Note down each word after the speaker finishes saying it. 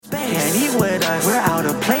us. We're out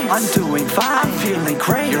of place. I'm doing fine. I'm feeling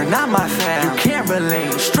great. You're not my fan. You can't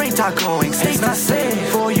relate. Straight talk going. Stay not safe.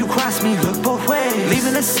 Before you cross me, look both ways.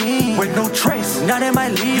 Leaving the scene with no trace. Not in my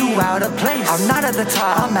league. You out of place. I'm not at the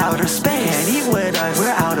top. I'm outer space. Can't eat with us. We're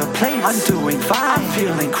out of place. I'm doing fine. I'm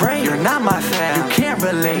feeling great. You're not my fan. You can't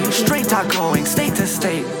relate. Straight talk going. State to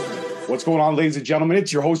state. What's going on, ladies and gentlemen?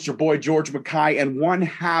 It's your host, your boy, George Mackay, and one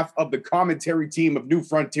half of the commentary team of New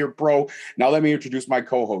Frontier Pro. Now, let me introduce my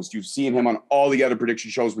co-host. You've seen him on all the other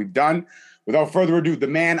prediction shows we've done. Without further ado, the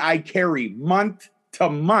man I carry month to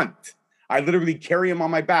month. I literally carry him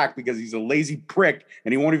on my back because he's a lazy prick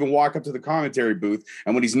and he won't even walk up to the commentary booth.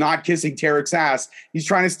 And when he's not kissing Tarek's ass, he's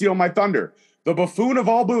trying to steal my thunder. The buffoon of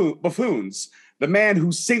all buffoons, the man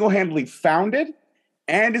who single-handedly founded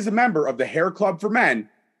and is a member of the Hair Club for Men,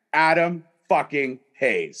 Adam fucking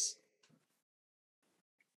Hayes.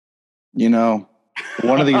 You know,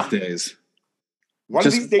 one of these days, one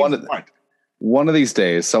of these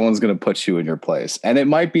days, someone's going to put you in your place. And it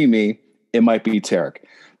might be me. It might be Tarek.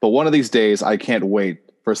 But one of these days, I can't wait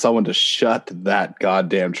for someone to shut that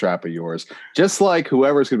goddamn trap of yours. Just like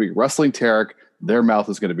whoever's going to be wrestling Tarek, their mouth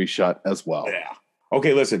is going to be shut as well. Yeah.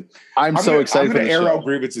 Okay, listen. I'm so excited. I'm going to air out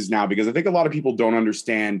grievances now because I think a lot of people don't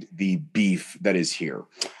understand the beef that is here.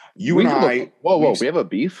 We have a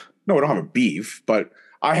beef? No, I don't have a beef, but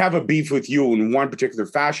I have a beef with you in one particular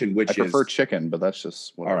fashion, which I prefer chicken, but that's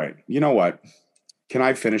just whatever. All right. You know what? Can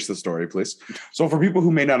I finish the story, please? So for people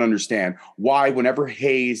who may not understand why whenever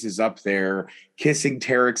Hayes is up there kissing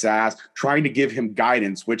Tarek's ass, trying to give him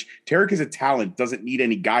guidance, which Tarek is a talent, doesn't need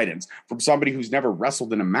any guidance from somebody who's never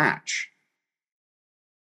wrestled in a match.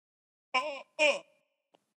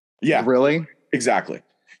 Yeah. Really? Exactly.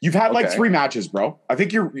 You've had like 3 matches, bro. I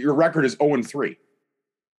think your record is 0-3.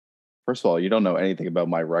 First of all, you don't know anything about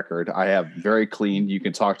my record. I have very clean. You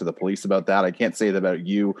can talk to the police about that. I can't say that about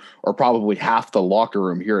you or probably half the locker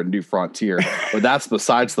room here at New Frontier, but that's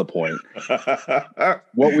besides the point.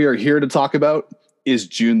 What we are here to talk about is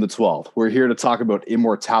June the 12th. We're here to talk about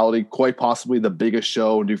Immortality, quite possibly the biggest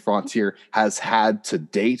show New Frontier has had to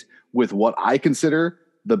date, with what I consider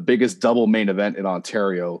the biggest double main event in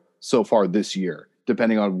Ontario so far this year.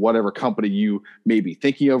 Depending on whatever company you may be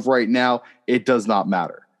thinking of right now, it does not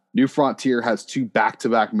matter. New Frontier has 2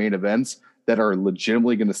 back-to-back main events that are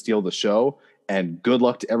legitimately going to steal the show, and good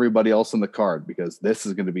luck to everybody else on the card because this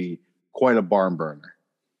is going to be quite a barn burner.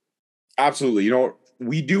 Absolutely. You know,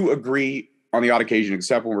 we do agree on the odd occasion,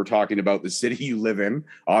 except when we're talking about the city you live in,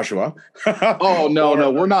 Oshawa.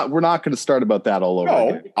 No, we're not going to start about that all over.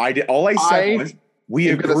 No, I did. All I said was we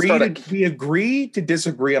agree to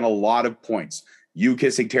disagree on a lot of points. You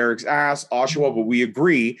kissing Tarek's ass, Oshawa, but we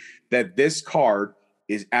agree that this card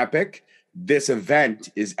is epic. This event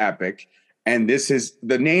is epic. And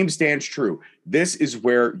the name stands true. This is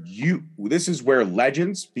where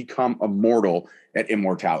legends become immortal at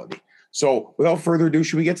Immortality. So without further ado,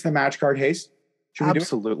 should we get to the match card, Hayes?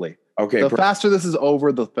 Absolutely. Okay. The faster this is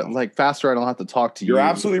over, the faster I don't have to talk to you. You're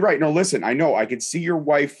absolutely right. No, listen, I know. I can see your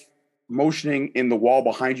wife motioning in the wall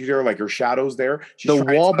behind you there, like her shadow's there. The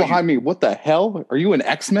wall behind me. What the hell? Are you an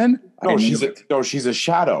X-Men? No, she's a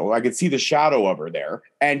shadow. I can see the shadow of her there.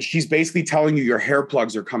 And she's basically telling you your hair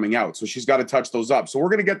plugs are coming out. So she's got to touch those up. So we're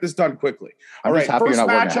going to get this done quickly. All right. First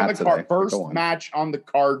match on the card. Match on the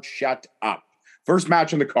card. Shut up. First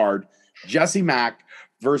match on the card. Jesse Mack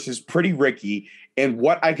versus Pretty Ricky. And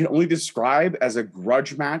what I can only describe as a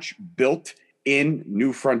grudge match built in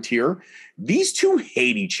New Frontier. These two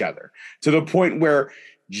hate each other to the point where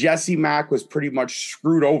Jesse Mack was pretty much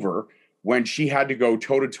screwed over when she had to go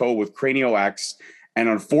toe-to-toe with Cranio X. And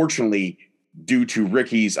unfortunately, due to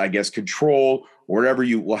Ricky's, I guess, control, or whatever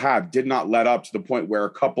you will have, did not let up to the point where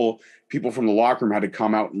a couple people from the locker room had to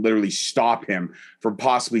come out and literally stop him from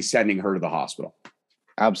possibly sending her to the hospital.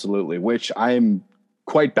 Absolutely, which I'm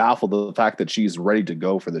quite baffled at the fact that she's ready to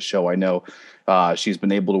go for the show. I know she's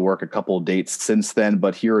been able to work a couple of dates since then,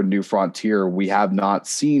 but here in New Frontier, we have not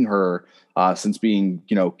seen her since being,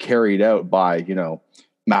 carried out by,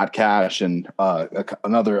 Matt Cash and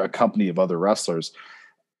a company of other wrestlers.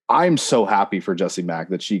 I'm so happy for Jesse Mack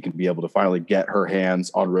that she can be able to finally get her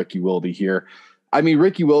hands on Ricky Wilde here. I mean,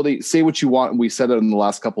 Ricky Wilde, say what you want. And we said it in the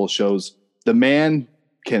last couple of shows. The man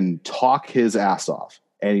can talk his ass off.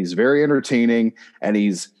 And he's very entertaining, and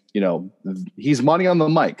he's money on the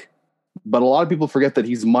mic, but a lot of people forget that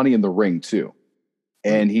he's money in the ring too.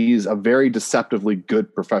 And he's a very deceptively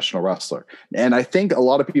good professional wrestler. And I think a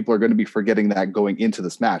lot of people are going to be forgetting that going into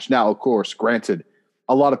this match. Now, of course, granted,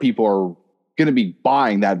 a lot of people are going to be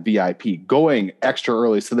buying that VIP, going extra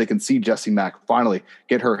early so they can see Jesse Mack finally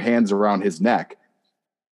get her hands around his neck.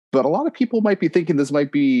 But a lot of people might be thinking this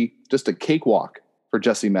might be just a cakewalk for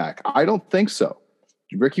Jesse Mack. I don't think so.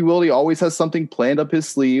 Ricky Wilde always has something planned up his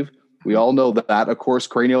sleeve. We all know that. Of course,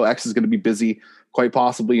 Cranio X is going to be busy, quite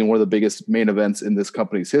possibly in one of the biggest main events in this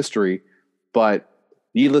company's history. But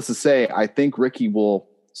needless to say, I think Ricky will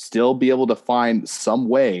still be able to find some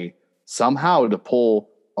way, somehow, to pull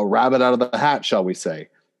a rabbit out of the hat, shall we say.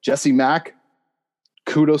 Jesse Mack,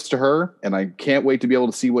 kudos to her, and I can't wait to be able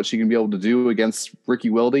to see what she can be able to do against Ricky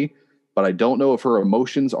Wilde. But I don't know if her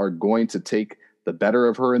emotions are going to take the better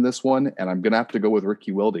of her in this one, and I'm going to have to go with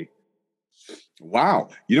Ricky Wilde. Wow.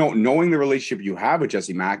 Knowing the relationship you have with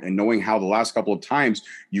Jesse Mack and knowing how the last couple of times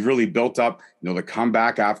you've really built up, the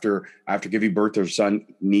comeback after giving birth to her son,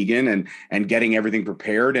 Negan, and getting everything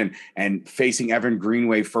prepared and facing Evan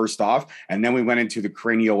Greenway first off. And then we went into the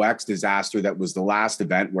Cranio X disaster. That was the last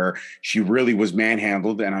event where she really was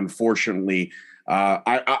manhandled. And unfortunately,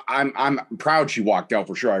 I'm proud she walked out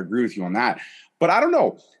for sure. I agree with you on that. But I don't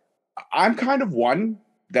know. I'm kind of one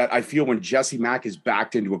that I feel when Jesse Mack is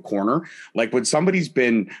backed into a corner, like when somebody's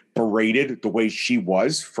been berated the way she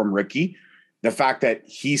was from Ricky, the fact that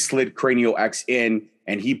he slid Cranio X in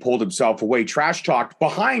and he pulled himself away, trash talked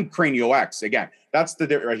behind Cranio X. Again, that's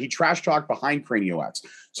he trash talked behind Cranio X.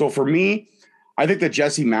 So for me, I think that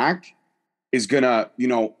Jesse Mack is going to,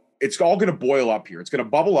 it's all going to boil up here. It's going to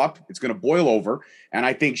bubble up. It's going to boil over. And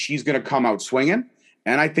I think she's going to come out swinging.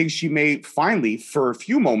 And I think she may finally, for a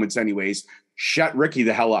few moments anyways, shut Ricky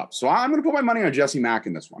the hell up. So I'm going to put my money on Jesse Mack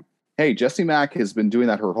in this one. Hey, Jesse Mack has been doing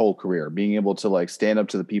that her whole career, being able to stand up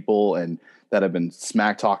to the people and that have been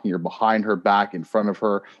smack talking her behind her back, in front of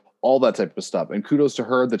her, all that type of stuff. And kudos to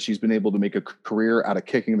her that she's been able to make a career out of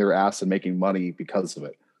kicking their ass and making money because of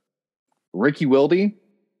it. Ricky Wilde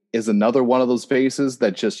is another one of those faces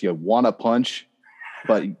that just you want to punch.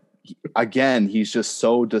 But again, he's just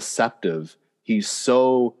so deceptive. He's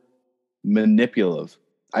so manipulative.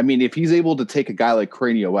 I mean, if he's able to take a guy like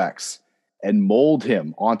Cranio X and mold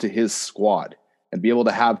him onto his squad and be able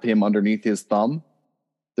to have him underneath his thumb,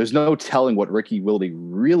 there's no telling what Ricky Wilde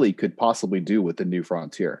really could possibly do with the New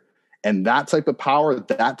Frontier. And that type of power,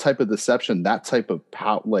 that type of deception, that type of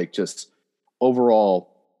power, just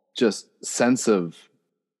overall just sense of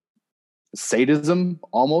sadism,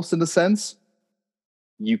 almost in a sense,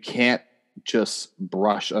 you can't just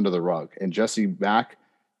brush under the rug. And Jesse Mack,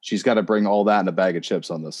 she's got to bring all that in a bag of chips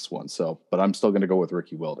on this one. But I'm still going to go with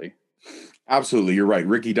Ricky Wilde. Absolutely. You're right.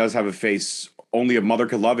 Ricky does have a face only a mother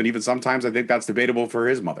could love. And even sometimes I think that's debatable for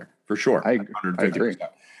his mother, for sure. I agree.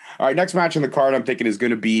 All right. Next match on the card I'm thinking is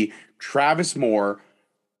going to be Travis Moore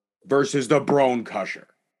versus the Bone Crusher.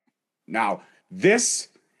 Now, this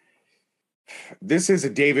is a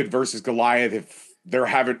David versus Goliath if there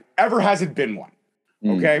hasn't been one.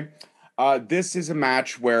 Okay. This is a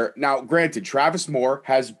match where, now granted, Travis Moore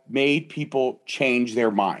has made people change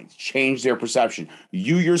their minds, change their perception.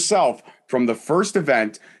 You yourself, from the first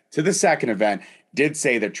event to the second event, did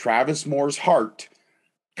say that Travis Moore's heart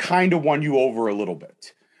kind of won you over a little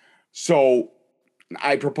bit. So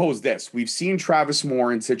I propose this. We've seen Travis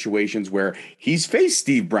Moore in situations where he's faced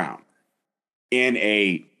Steve Brown in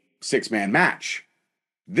a 6-man match.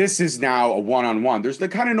 This is now a one-on-one. There's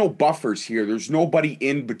kind of no buffers here. There's nobody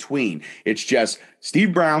in between. It's just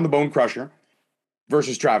Steve Brown, the Bone Crusher,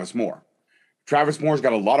 versus Travis Moore. Travis Moore's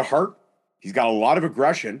got a lot of heart. He's got a lot of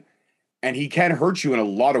aggression, and he can hurt you in a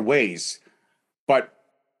lot of ways. But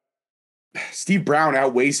Steve Brown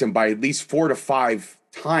outweighs him by at least 4 to 5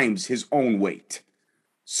 times his own weight.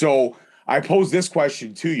 So I pose this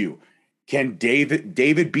question to you. Can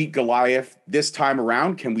David beat Goliath this time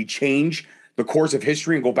around? Can we change the course of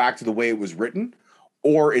history and go back to the way it was written?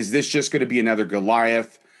 Or is this just going to be another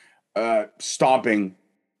Goliath stomping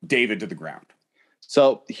David to the ground?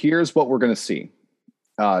 So here's what we're going to see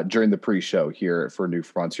during the pre-show here for New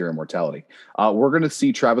Frontier Immortality. We're going to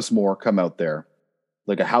see Travis Moore come out there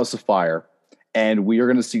like a house of fire, and we are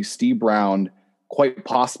going to see Steve Brown quite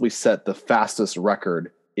possibly set the fastest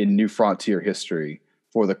record in New Frontier history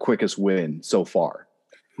for the quickest win so far.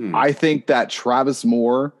 I think that Travis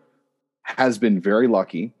Moore has been very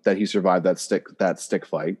lucky that he survived that stick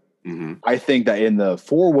fight. Mm-hmm. I think that in the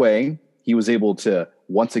 4-way, he was able to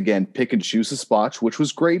once again pick and choose his spots, which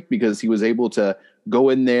was great because he was able to go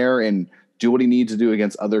in there and do what he needs to do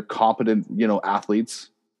against other competent, athletes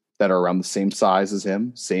that are around the same size as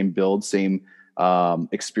him, same build, same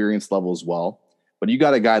experience level as well. But you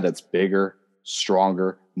got a guy that's bigger,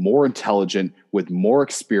 stronger, more intelligent, with more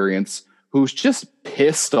experience, who's just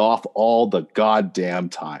pissed off all the goddamn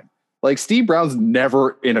time. Like, Steve Brown's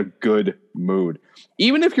never in a good mood.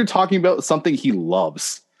 Even if you're talking about something he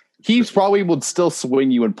loves, he probably would still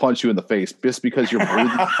swing you and punch you in the face just because you're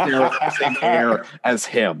breathing the same air as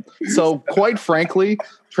him. So quite frankly,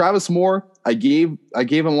 Travis Moore, I gave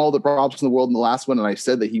him all the props in the world in the last one, and I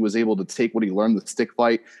said that he was able to take what he learned the stick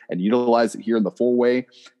fight and utilize it here in the 4-way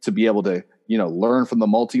to be able to, learn from the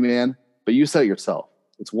multi-man. But you said it yourself.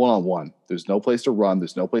 It's one-on-one. There's no place to run.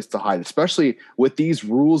 There's no place to hide, especially with these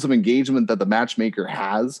rules of engagement that the matchmaker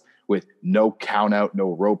has with no count out,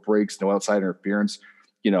 no rope breaks, no outside interference.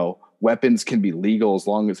 Weapons can be legal as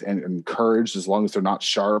long as and encouraged as long as they're not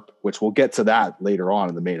sharp, which we'll get to that later on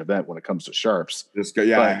in the main event when it comes to sharps. I'm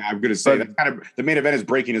going to say that kind of the main event is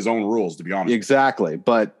breaking his own rules, to be honest. Exactly.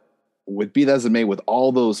 But be that as it may, with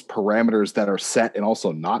all those parameters that are set and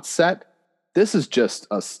also not set, this is just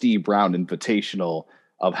a Steve Brown invitational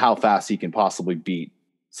of how fast he can possibly beat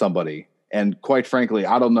somebody. And quite frankly,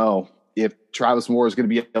 I don't know if Travis Moore is going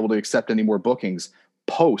to be able to accept any more bookings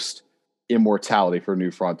post immortality for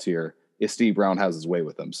New Frontier if Steve Brown has his way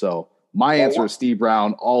with him. So my answer is Steve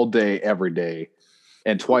Brown all day, every day,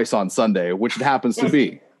 and twice on Sunday, which it happens to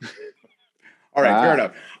be. All right, fair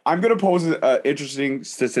enough. I'm going to pose an interesting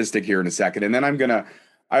statistic here in a second, and then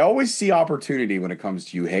I always see opportunity when it comes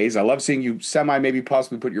to you, Hayes. I love seeing you maybe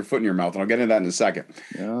possibly put your foot in your mouth, and I'll get into that in a second.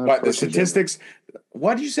 Yeah, but the statistics,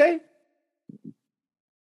 what did you say?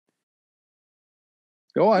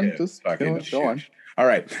 Go on. Yeah, just go on. All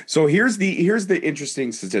right. So here's the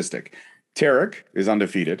interesting statistic. Tarek is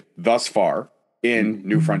undefeated thus far in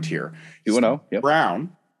New Frontier. 2-0. Yep.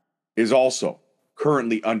 Brown is also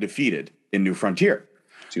currently undefeated in New Frontier.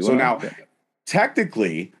 2-0. So now,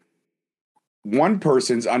 technically, one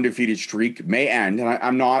person's undefeated streak may end, and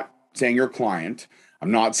I'm not saying your client,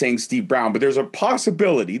 I'm not saying Steve Brown, but there's a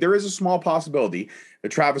possibility, there is a small possibility that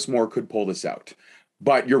Travis Moore could pull this out.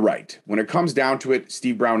 But you're right. When it comes down to it,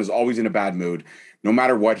 Steve Brown is always in a bad mood. No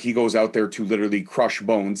matter what, he goes out there to literally crush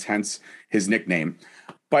bones, hence his nickname.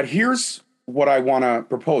 But here's what I want to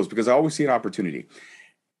propose, because I always see an opportunity.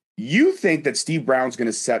 You think that Steve Brown's going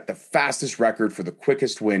to set the fastest record for the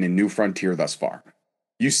quickest win in New Frontier thus far.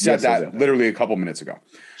 You said that literally a couple minutes ago.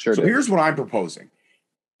 Sure. So here's what I'm proposing.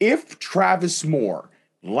 If Travis Moore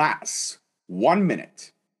lasts 1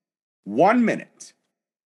 minute,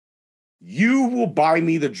 you will buy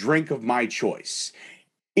me the drink of my choice.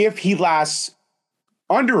 If he lasts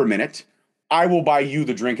under a minute, I will buy you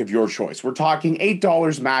the drink of your choice. We're talking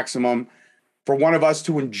 $8 maximum for one of us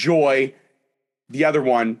to enjoy the other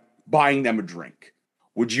one buying them a drink.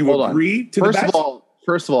 Would you agree to the bet?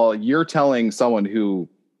 First of all, you're telling someone who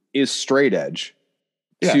is straight edge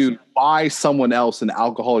to buy someone else an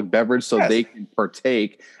alcoholic beverage so they can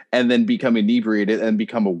partake and then become inebriated and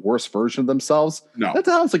become a worse version of themselves. No, that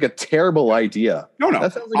sounds like a terrible idea. No.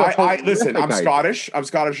 That sounds like listen, I'm Scottish. I'm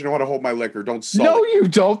Scottish. I know how to hold my liquor. Don't sully. No, you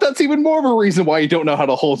don't. That's even more of a reason why you don't know how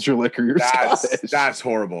to hold your liquor. You're Scottish. That's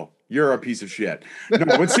horrible. You're a piece of shit. No,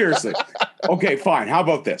 but seriously. Okay, fine. How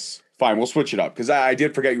about this? Fine, we'll switch it up because I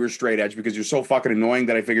did forget you were straight edge because you're so fucking annoying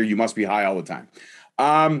that I figure you must be high all the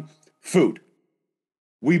time. Food.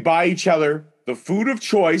 We buy each other the food of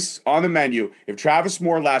choice on the menu. If Travis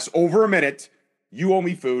Moore lasts over a minute, you owe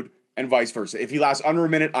me food, and vice versa. If he lasts under a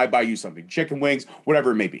minute, I buy you something. Chicken wings,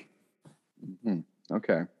 whatever it may be. Mm-hmm.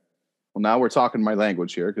 Okay. Well, now we're talking my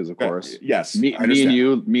language here because, of course, yes, me and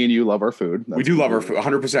you love our food. We do love our food,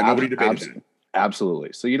 100%. Nobody debates it.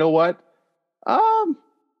 Absolutely. So you know what?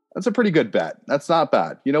 That's a pretty good bet. That's not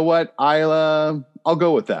bad. You know what? I'll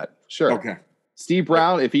go with that. Sure. Okay. Steve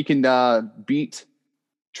Brown, if he can beat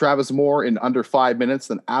Travis Moore in under 5 minutes,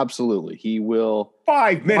 then absolutely he will.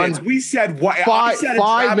 5 minutes. We said what?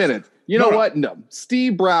 5 minutes. You know what? No.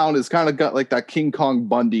 Steve Brown has kind of got like that King Kong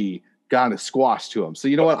Bundy kind of squash to him. So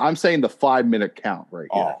you know what? I'm saying the 5 minute count right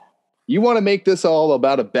here. You want to make this all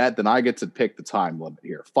about a bet, then I get to pick the time limit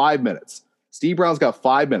here. 5 minutes. Steve Brown's got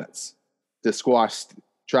 5 minutes to squash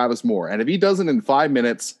Travis Moore. And if he doesn't in 5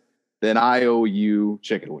 minutes, then I owe you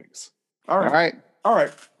chicken wings. All right.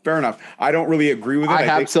 Fair enough. I don't really agree with it. I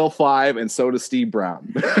have till 5, and so does Steve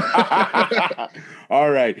Brown. All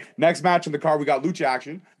right. Next match on the card, we got Lucha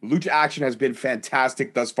Action. Lucha Action has been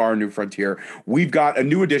fantastic thus far in New Frontier. We've got a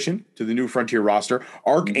new addition to the New Frontier roster,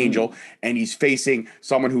 Archangel, and he's facing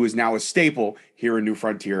someone who is now a staple here in New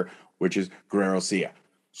Frontier, which is Guerrero Sia.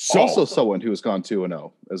 Also someone who has gone 2-0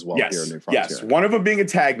 as well here in New Frontier. Yes, one of them being a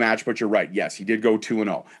tag match, but you're right. Yes, he did go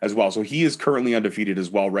 2-0 as well. So he is currently undefeated as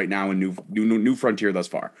well right now in New Frontier thus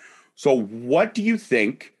far. So what do you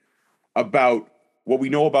think about what we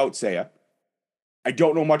know about Saya? I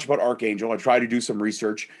don't know much about Archangel. I tried to do some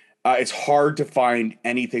research. It's hard to find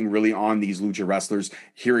anything really on these lucha wrestlers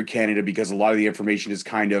here in Canada because a lot of the information is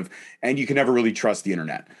and you can never really trust the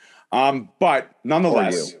internet. But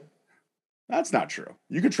nonetheless, That's not true.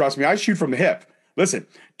 You can trust me. I shoot from the hip. Listen,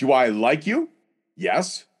 do I like you?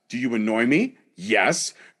 Yes. Do you annoy me?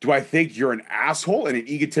 Yes. Do I think you're an asshole and an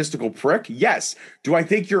egotistical prick? Yes. Do I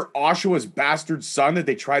think you're Oshawa's bastard son that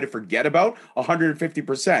they try to forget about?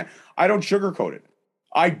 150%. I don't sugarcoat it.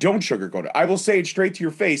 I will say it straight to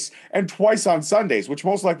your face and twice on Sundays, which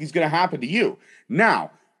most likely is going to happen to you.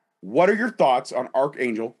 Now, what are your thoughts on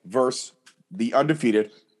Archangel versus the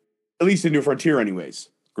undefeated, at least in New Frontier anyways,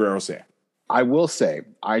 Guerrero Saya? I will say,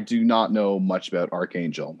 I do not know much about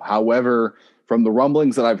Archangel. However, from the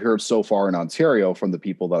rumblings that I've heard so far in Ontario from the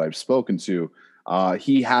people that I've spoken to,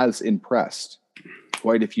 he has impressed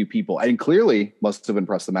quite a few people and clearly must have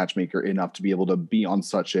impressed the matchmaker enough to be able to be on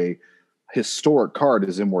such a historic card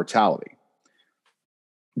as Immortality.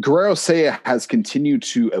 Guerrero Saya has continued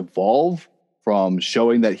to evolve from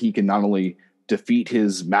showing that he can not only defeat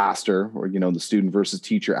his master or, the student versus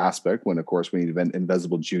teacher aspect when, of course, we need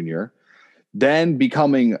Invisible Jr., then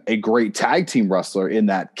becoming a great tag team wrestler in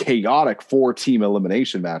that chaotic 4-team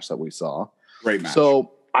elimination match that we saw. Great match.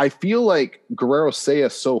 So I feel like Guerrero Saya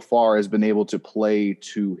so far has been able to play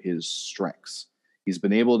to his strengths. He's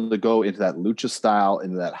been able to go into that lucha style,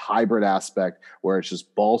 into that hybrid aspect where it's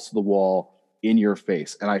just balls to the wall in your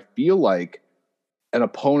face. And I feel like an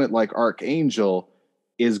opponent like Archangel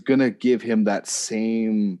is going to give him that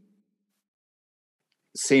same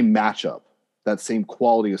matchup, that same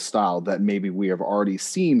quality of style that maybe we have already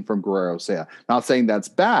seen from Guerrero Saya. Not saying that's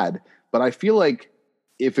bad, but I feel like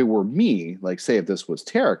if it were me, like say if this was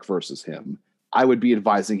Tarek versus him, I would be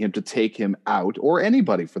advising him to take him out, or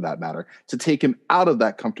anybody for that matter, to take him out of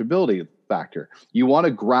that comfortability factor. You want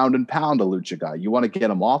to ground and pound a lucha guy. You want to get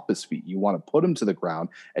him off his feet. You want to put him to the ground,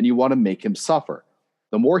 and you want to make him suffer.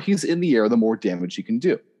 The more he's in the air, the more damage he can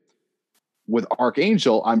do. With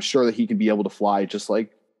Archangel, I'm sure that he can be able to fly just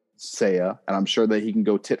like Saya, and I'm sure that he can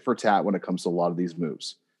go tit for tat when it comes to a lot of these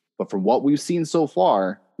moves. But from what we've seen so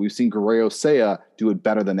far, we've seen Guerrero Saya do it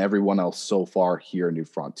better than everyone else so far here in New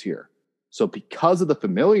Frontier. So because of the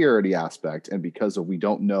familiarity aspect and because of we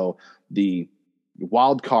don't know the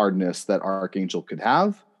wild cardness that Archangel could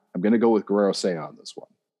have, I'm going to go with Guerrero Saya on this one.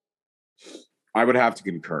 I would have to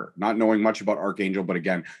concur, not knowing much about Archangel, but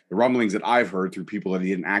again, the rumblings that I've heard through people that he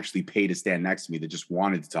didn't actually pay to stand next to me, that just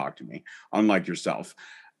wanted to talk to me, unlike yourself.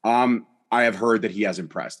 I have heard that he has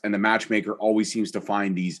impressed, and the matchmaker always seems to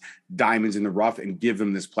find these diamonds in the rough and give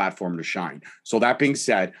them this platform to shine. So that being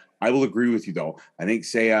said, I will agree with you though. I think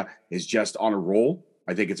Saya is just on a roll.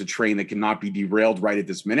 I think it's a train that cannot be derailed right at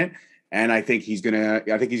this minute. And I think he's gonna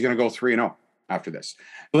go 3-0 after this.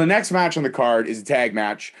 So the next match on the card is a tag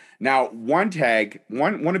match. Now, one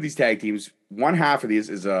of these tag teams, one half of these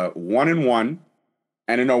is a 1-1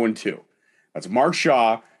 and an 0-2. That's Mark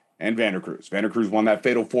Shaw and Vander Cruz. Vander Cruz won that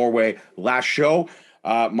fatal 4-way last show.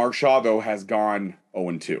 Mark Shaw, though, has gone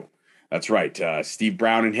 0-2. That's right. Steve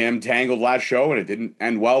Brown and him tangled last show, and it didn't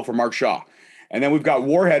end well for Mark Shaw. And then we've got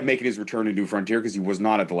Warhead making his return to New Frontier because he was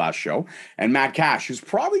not at the last show. And Matt Cash, who's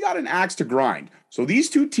probably got an axe to grind. So these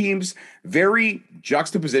two teams, very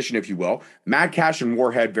juxtaposition, if you will. Matt Cash and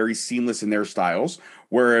Warhead, very seamless in their styles.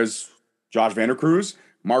 Whereas Josh Vander Cruz,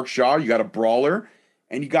 Mark Shaw, you got a brawler.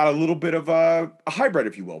 And you got a little bit of a hybrid,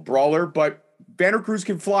 if you will. Brawler, but Vander Cruz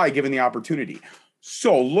can fly given the opportunity.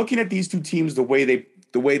 So looking at these two teams, the way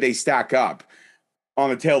they stack up on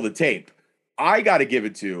the tail of the tape, I got to give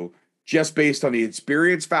it to, just based on the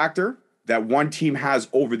experience factor that one team has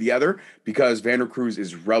over the other, because Vander Cruz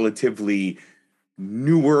is relatively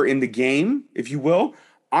newer in the game, if you will.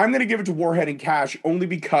 I'm going to give it to Warhead and Cash only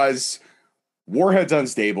because Warhead's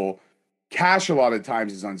unstable. Cash a lot of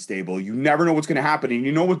times is unstable. You never know what's going to happen. And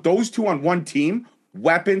you know, with those two on one team,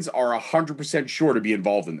 weapons are 100% sure to be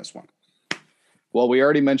involved in this one. Well, we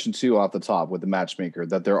already mentioned too off the top with the matchmaker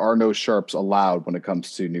that there are no sharps allowed when it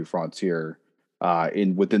comes to New Frontier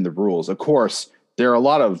within the rules. Of course, there are a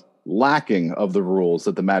lot of lacking of the rules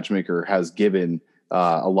that the matchmaker has given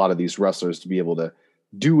a lot of these wrestlers to be able to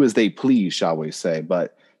do as they please, shall we say.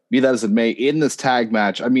 But be that as it may, in this tag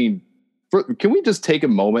match, I mean, can we just take a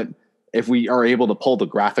moment? If we are able to pull the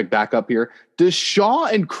graphic back up here, does Shaw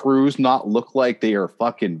and Cruz not look like they are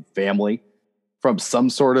fucking family from some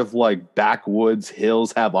sort of like backwoods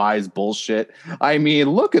hills have eyes bullshit? I mean,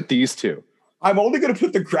 look at these two. I'm only going to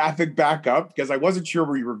put the graphic back up because I wasn't sure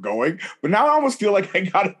where you were going, but now I almost feel like I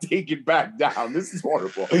got to take it back down. This is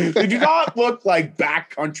horrible. They do not look like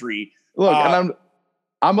backcountry. Look, and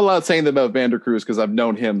I'm allowed saying that about Vander Cruz because I've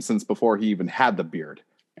known him since before he even had the beard.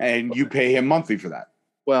 And you pay him monthly for that.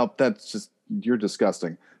 Well, that's just, you're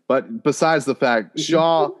disgusting. But besides the fact,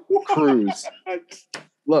 Shaw, Cruz.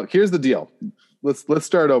 Look, here's the deal. Let's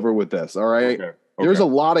start over with this, all right? Okay. There's a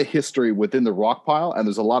lot of history within the rock pile, and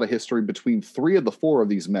there's a lot of history between 3 of the 4 of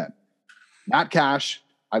these men. Matt Cash,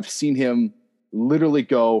 I've seen him literally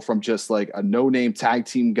go from just like a no-name tag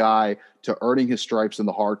team guy to earning his stripes in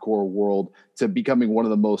the hardcore world to becoming one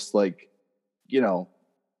of the most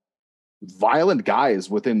violent guys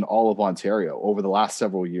within all of Ontario over the last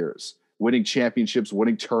several years, winning championships,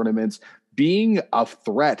 winning tournaments, being a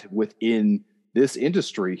threat within this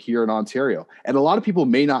industry here in Ontario. And a lot of people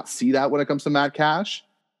may not see that when it comes to Matt Cash,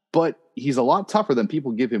 but he's a lot tougher than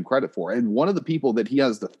people give him credit for. And one of the people that he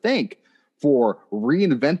has to thank for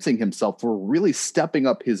reinventing himself, for really stepping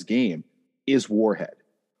up his game, is Warhead.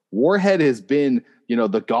 Warhead has been,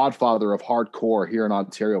 the godfather of hardcore here in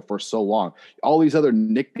Ontario for so long. All these other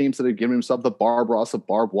nicknames that have given himself, the Barb Ross of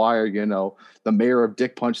Barbed Wire, the mayor of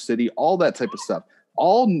Dick Punch City, all that type of stuff.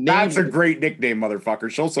 That's a great nickname, motherfucker.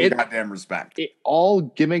 Show some goddamn respect. All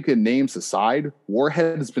gimmick and names aside,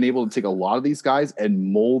 Warhead has been able to take a lot of these guys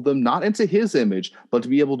and mold them, not into his image, but to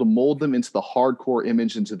be able to mold them into the hardcore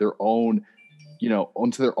image, into their own,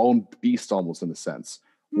 onto their own beast almost in a sense.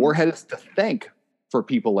 Warhead is to thank for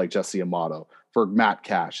people like Jesse Amato, for Matt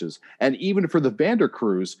Cashes, and even for the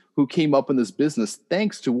Vandercrews who came up in this business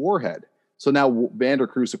thanks to Warhead. So now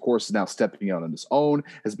Vandercrews, of course, is now stepping out on his own,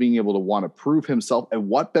 as being able to want to prove himself. And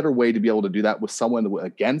what better way to be able to do that with someone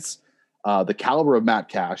against the caliber of Matt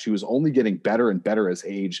Cash, who is only getting better and better as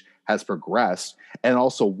age has progressed, and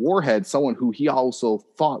also Warhead, someone who he also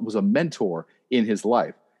thought was a mentor in his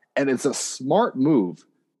life. And it's a smart move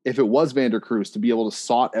if it was Vandercrews to be able to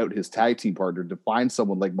sort out his tag team partner to find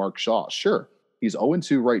someone like Mark Shaw. Sure, he's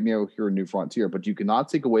 0-2 right now here in New Frontier, but you cannot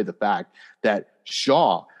take away the fact that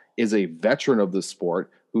Shaw is a veteran of the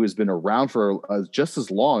sport who has been around for just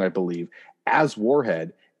as long, I believe, as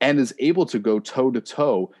Warhead, and is able to go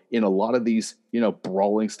toe-to-toe in a lot of these,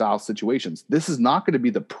 brawling style situations. This is not going to be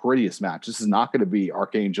the prettiest match. This is not going to be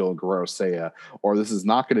Archangel and Guerrero Saya, or this is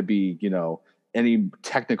not going to be, any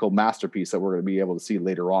technical masterpiece that we're going to be able to see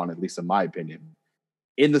later on, at least in my opinion.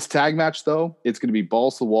 In this tag match, though, it's going to be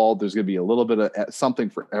balls to the wall. There's going to be a little bit of something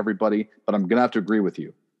for everybody, but I'm going to have to agree with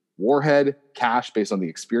you. Warhead, Cash, based on the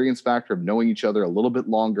experience factor of knowing each other a little bit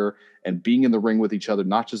longer and being in the ring with each other,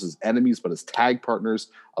 not just as enemies, but as tag partners,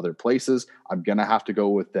 other places, I'm going to have to go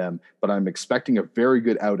with them. But I'm expecting a very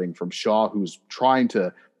good outing from Shaw, who's trying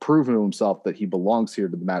to prove to himself that he belongs here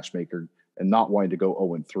to the matchmaker and not wanting to go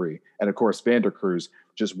 0-3. And, of course, Vandercrews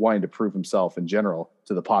just wanting to prove himself in general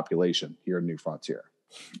to the population here in New Frontier.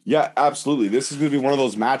 Yeah, absolutely. This is going to be one of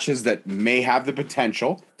those matches that may have the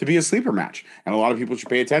potential to be a sleeper match, and a lot of people should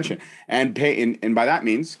pay attention and by that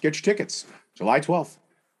means get your tickets. July 12th,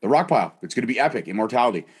 the Rock Pile. It's going to be epic.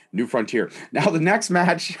 Immortality, New Frontier. Now the next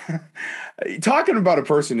match, talking about a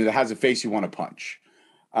person who has a face you want to punch.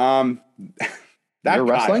 You're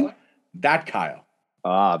wrestling? That Kyle.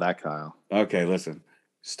 That Kyle. Okay, listen.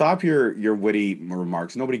 Stop your witty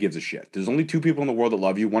remarks. Nobody gives a shit. There's only 2 people in the world that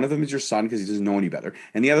love you. One of them is your son because he doesn't know any better,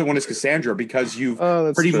 and the other one is Cassandra because you've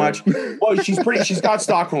pretty much. Well, she's got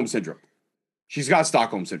Stockholm syndrome. She's got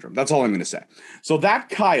Stockholm syndrome. That's all I'm going to say. So that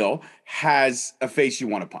Kyle has a face you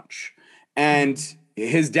want to punch, and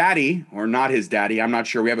his daddy, or not his daddy, I'm not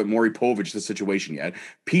sure. We haven't Maury Povich the situation yet.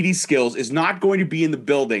 PD Skills is not going to be in the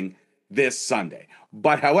building this Sunday,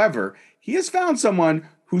 but however, he has found someone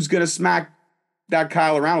who's going to smack that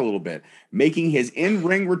Kyle around a little bit, making his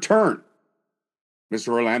in-ring return, Mr.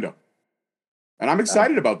 Orlando. And I'm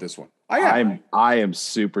excited about this one. I am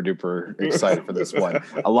super duper excited for this one.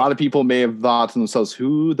 A lot of people may have thought to themselves,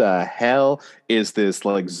 who the hell is this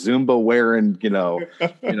like Zumba wearing,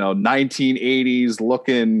 1980s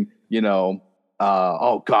looking,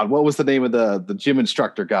 oh God, what was the name of the gym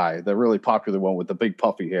instructor guy? The really popular one with the big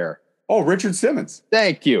puffy hair. Oh, Richard Simmons.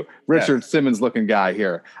 Thank you. Richard Simmons looking guy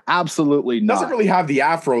here. Absolutely not. Doesn't really have the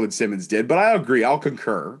afro that Simmons did, but I agree. I'll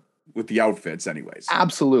concur with the outfits anyways.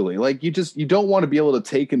 Absolutely. Like you don't want to be able to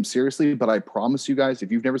take him seriously, but I promise you guys,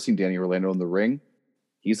 if you've never seen Danny Orlando in the ring,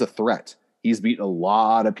 he's a threat. He's beaten a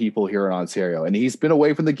lot of people here in Ontario, and he's been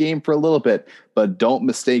away from the game for a little bit, but don't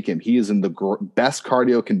mistake him. He is in the best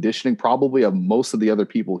cardio conditioning probably of most of the other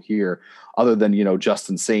people here, other than,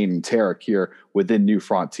 Justin Sane and Tarek here within New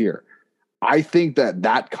Frontier. I think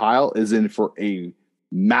that Kyle is in for a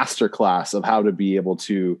masterclass of how to be able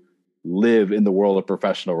to live in the world of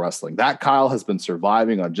professional wrestling. That Kyle has been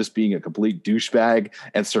surviving on just being a complete douchebag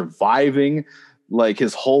and surviving like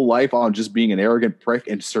his whole life on just being an arrogant prick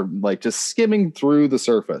and just skimming through the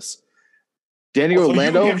surface. Danny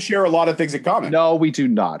Orlando. You and him share a lot of things in common. No, we do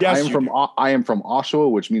not. Yes, I am from Oshawa,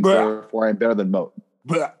 which means therefore I am better than Moat.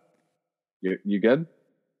 You good?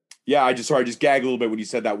 Yeah, I just gagged a little bit when you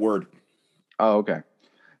said that word. Oh, okay.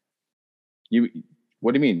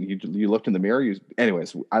 What do you mean? You looked in the mirror?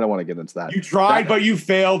 Anyways, I don't want to get into that. You tried, but you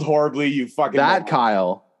failed horribly. You fucking that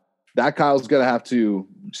Kyle's going to have to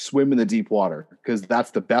swim in the deep water, because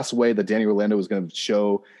that's the best way that Danny Orlando is going to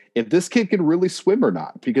show if this kid can really swim or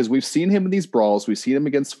not. Because we've seen him in these brawls. We've seen him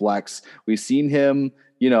against Flex. We've seen him,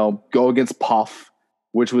 go against Puff,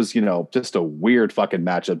 which was, just a weird fucking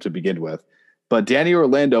matchup to begin with. But Danny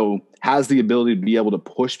Orlando has the ability to be able to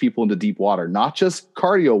push people into deep water, not just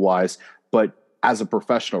cardio-wise, but as a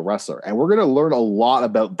professional wrestler. And we're going to learn a lot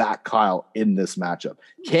about that Kyle in this matchup.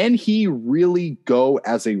 Can he really go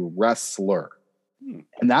as a wrestler?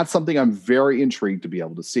 And that's something I'm very intrigued to be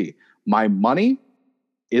able to see. My money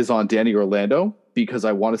is on Danny Orlando because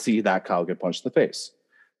I want to see that Kyle get punched in the face.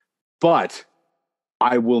 But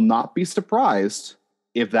I will not be surprised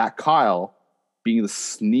if that Kyle, being the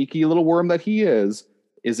sneaky little worm that he is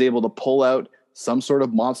able to pull out some sort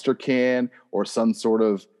of monster can or some sort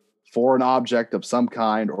of foreign object of some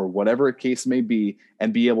kind, or whatever a case may be,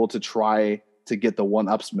 and be able to try to get the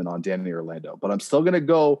one-upsman on Danny Orlando. But I'm still going to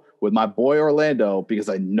go with my boy Orlando because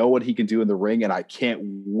I know what he can do in the ring, and I can't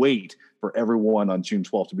wait for everyone on June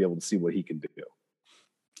 12th to be able to see what he can do.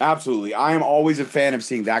 Absolutely. I am always a fan of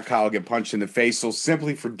seeing that Kyle get punched in the face. So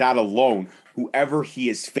simply for that alone, whoever he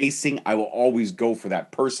is facing, I will always go for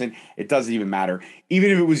that person. It doesn't even matter.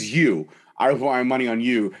 Even if it was you, I would put my money on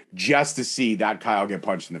you just to see that Kyle get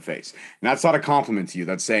punched in the face. And that's not a compliment to you.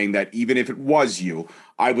 That's saying that even if it was you,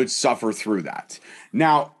 I would suffer through that.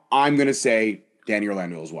 Now, I'm going to say Danny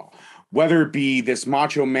Orlando as well. Whether it be this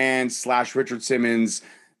Macho Man / Richard Simmons,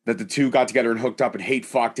 that the two got together and hooked up and hate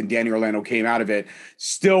fucked and Danny Orlando came out of it,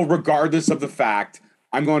 still, regardless of the fact,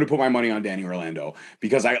 I'm going to put my money on Danny Orlando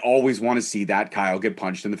because I always want to see that Kyle get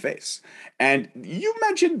punched in the face. And you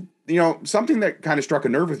mentioned, something that kind of struck a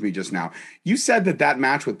nerve with me just now. You said that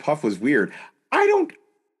match with Puff was weird.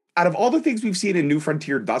 Out of all the things we've seen in New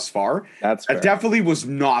Frontier thus far, that definitely was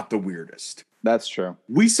not the weirdest. That's true.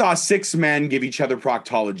 We saw 6 men give each other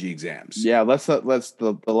proctology exams. Yeah,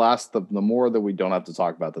 the more that we don't have to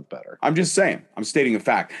talk about, the better. I'm just saying. I'm stating a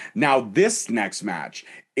fact. Now, this next match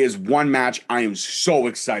is one match I am so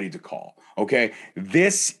excited to call. Okay?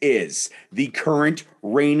 This is the current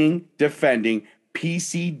reigning, defending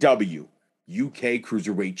PCW UK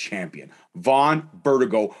Cruiserweight Champion, Vaughn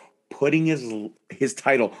Vertigo, putting his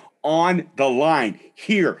title on the line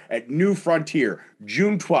here at New Frontier,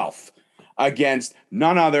 June 12th. Against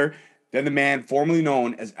none other than the man formerly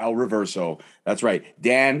known as El Reverso. That's right,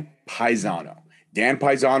 Dan Paisano. Dan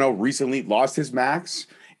Paisano recently lost his mask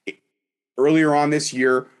earlier on this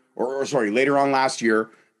year, later on last year,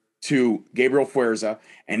 to Gabriel Fuerza,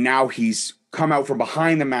 and now he's come out from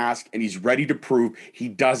behind the mask and he's ready to prove he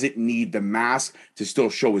doesn't need the mask to still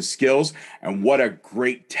show his skills. And what a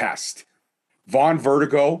great test. Vaughn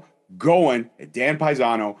Vertigo going at Dan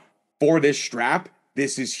Paisano for this strap.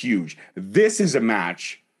 This is huge. This is a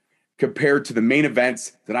match compared to the main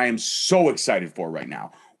events that I am so excited for right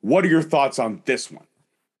now. What are your thoughts on this one?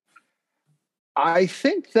 I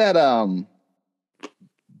think that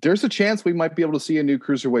there's a chance we might be able to see a new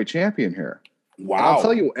Cruiserweight champion here. Wow.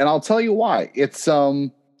 I'll tell you why. It's there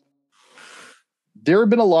have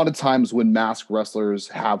been a lot of times when masked wrestlers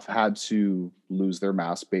have had to lose their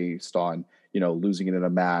mask based on, losing it in a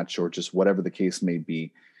match or just whatever the case may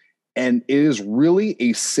be. And it is really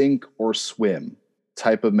a sink or swim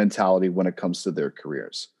type of mentality when it comes to their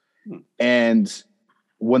careers. And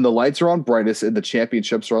when the lights are on brightest and the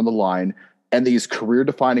championships are on the line and these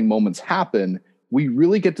career-defining moments happen, we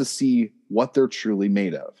really get to see what they're truly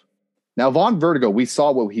made of. Now, Vaughn Vertigo, we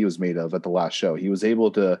saw what he was made of at the last show. He was able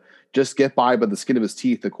to just get by the skin of his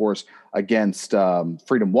teeth, of course, against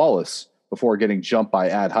Freedom Wallace before getting jumped by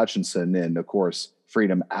Ad Hutchinson. And, of course,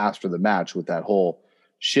 Freedom after the match with that whole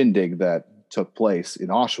shindig that took place in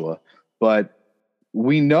Oshawa. But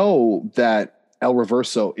we know that El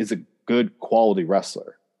Reverso is a good quality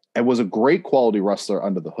wrestler and was a great quality wrestler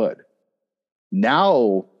under the hood.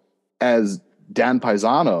 Now, as Dan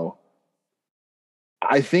Paisano,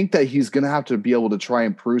 I think that he's going to have to be able to try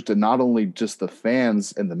and prove to not only just the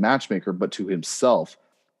fans and the matchmaker, but to himself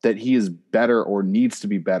that he is better or needs to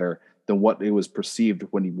be better than what it was perceived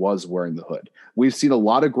when he was wearing the hood. We've seen a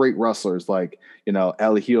lot of great wrestlers like,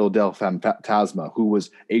 El Hijo del Fantasma, who was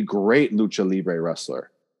a great lucha libre wrestler,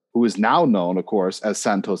 who is now known, of course, as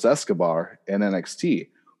Santos Escobar in NXT,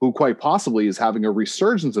 who quite possibly is having a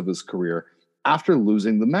resurgence of his career after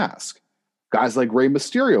losing the mask. Guys like Rey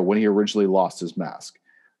Mysterio when he originally lost his mask.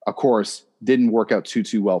 Of course, didn't work out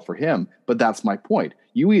too well for him, but that's my point.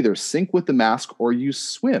 You either sink with the mask or you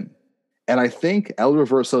swim. And I think El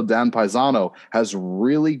Reverso Dan Paisano has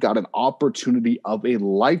really got an opportunity of a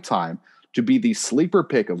lifetime to be the sleeper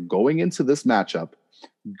pick of going into this matchup,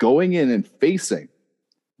 going in and facing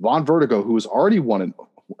Von Vertigo, who has already won an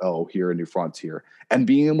O here in New Frontier, and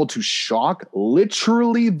being able to shock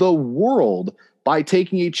literally the world by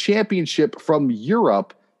taking a championship from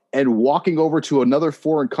Europe and walking over to another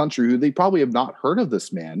foreign country who they probably have not heard of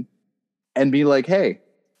this man and be like, hey,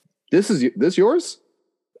 this yours?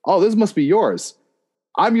 Oh, this must be yours.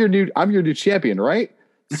 I'm your new champion, right?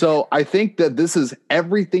 So I think that this is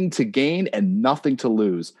everything to gain and nothing to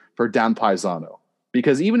lose for Dan Paisano.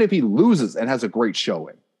 Because even if he loses and has a great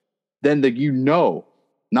showing, then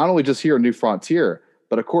not only just here in New Frontier,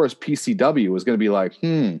 but of course PCW is going to be like,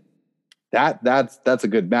 that's a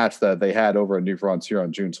good match that they had over in New Frontier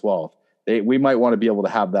on June 12th. We might want to be able to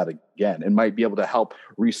have that again and might be able to help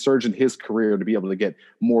resurge in his career to be able to get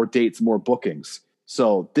more dates, more bookings.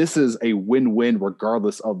 So this is a win-win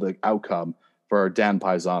regardless of the outcome for Dan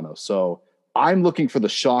Paisano. So I'm looking for the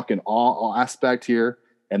shock and awe aspect here,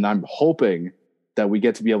 and I'm hoping that we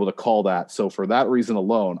get to be able to call that. So for that reason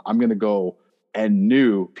alone, I'm going to go and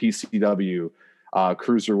new PCW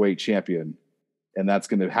cruiserweight champion, and that's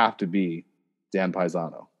going to have to be Dan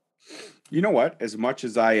Paisano. You know what? As much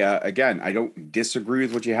as I don't disagree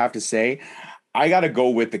with what you have to say, I got to go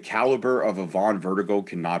with the caliber of a Von Vertigo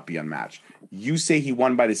cannot be unmatched. You say he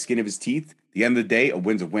won by the skin of his teeth. At the end of the day, a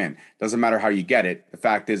win's a win. Doesn't matter how you get it. The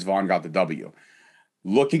fact is Von got the W.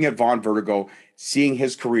 Looking at Von Vertigo, seeing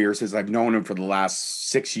his career since I've known him for the last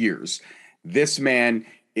 6 years, this man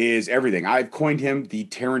is everything. I've coined him the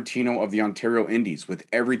Tarantino of the Ontario Indies with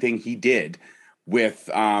everything he did with,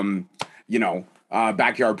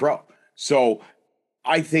 Backyard Pro. So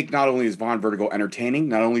I think not only is Von Vertigo entertaining,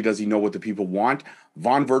 not only does he know what the people want,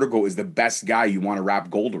 Von Vertigo is the best guy you want to wrap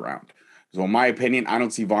gold around. So in my opinion, I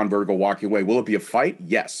don't see Von Vertigo walking away. Will it be a fight?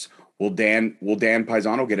 Yes. Will Dan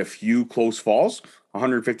Paisano get a few close falls?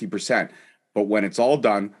 150%. But when it's all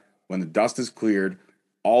done, when the dust is cleared,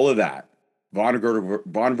 all of that, Von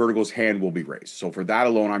Vertigo's hand will be raised. So for that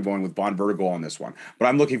alone, I'm going with Von Vertigo on this one. But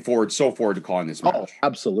I'm looking forward to calling this match. Oh,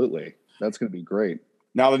 absolutely. That's going to be great.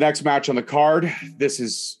 Now, the next match on the card, this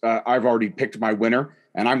is, I've already picked my winner,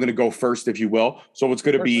 and I'm going to go first, if you will. So it's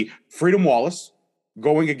going to be Freedom Wallace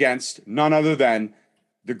going against none other than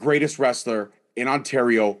the greatest wrestler in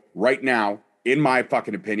Ontario right now, in my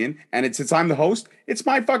fucking opinion. And since I'm the host, it's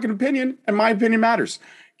my fucking opinion, and my opinion matters.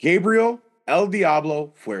 Gabriel El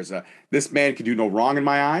Diablo Fuerza. This man can do no wrong in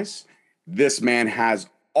my eyes. This man has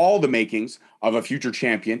all the makings of a future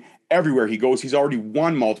champion. Everywhere he goes, he's already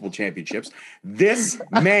won multiple championships. This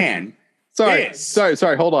man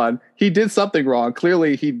Sorry. Hold on. He did something wrong.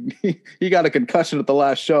 Clearly, he got a concussion at the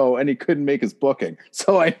last show and he couldn't make his booking.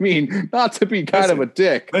 So, I mean, not to be kind of a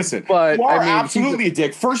dick. Listen, but you are absolutely a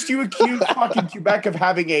dick. First, you accuse fucking Quebec of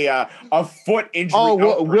having a foot injury.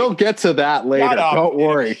 Oh, we'll get to that later. Don't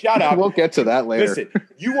worry. Shut up. We'll get to that later. Listen,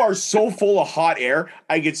 you are so full of hot air.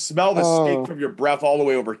 I can smell the stink from your breath all the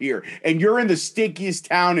way over here. And you're in the stinkiest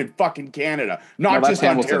town in fucking Canada. Not just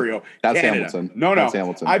Hamilton. Ontario. That's Canada. Hamilton. No. That's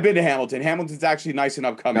Hamilton. I've been to Hamilton. Hamilton's actually nice and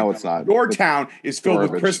upcoming. No, it's not. Your town is filled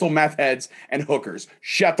with crystal meth heads and hookers.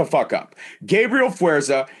 Shut the fuck up. Gabriel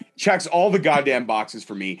Fuerza checks all the goddamn boxes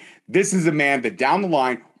for me. This is a man that down the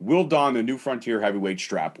line will don the New Frontier heavyweight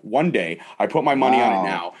strap one day. I put my money on it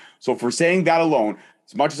now. So for saying that alone,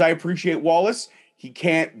 as much as I appreciate Wallace, he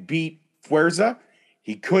can't beat Fuerza.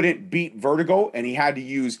 He couldn't beat Vertigo, and he had to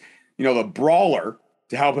use, the brawler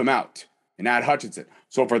to help him out, and Ad Hutchinson.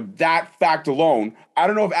 So for that fact alone, I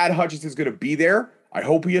don't know if Ad Hutchinson's going to be there. I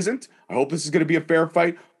hope he isn't. I hope this is going to be a fair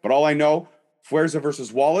fight. But all I know, Fuerza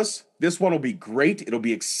versus Wallace, this one will be great. It'll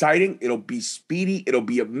be exciting. It'll be speedy. It'll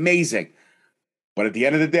be amazing. But at the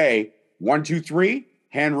end of the day, 1, 2, 3,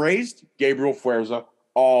 hand raised, Gabriel Fuerza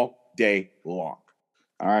all day long.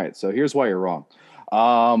 All right, so here's why you're wrong.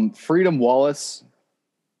 Freedom Wallace,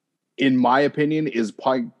 in my opinion, is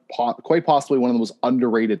quite possibly one of the most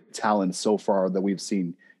underrated talents so far that we've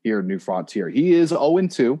seen here in New Frontier. He is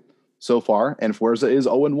 0-2 so far, and Fuerza is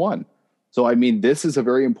 0-1. So, I mean, this is a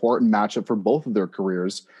very important matchup for both of their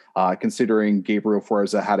careers, considering Gabriel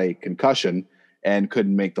Fuerza had a concussion and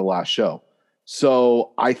couldn't make the last show.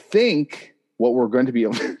 So, I think what we're going to be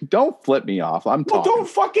able to... Don't flip me off. I'm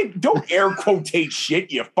talking. Don't air quotate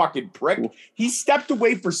shit, you fucking prick. He stepped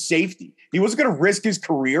away for safety. He wasn't going to risk his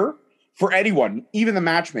career for anyone, even the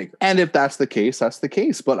matchmaker. And if that's the case, that's the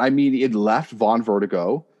case. But, I mean, it left Von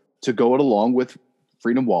Vertigo to go it along with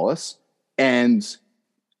Freedom Wallace, and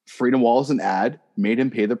Freedom Wallace and Ad made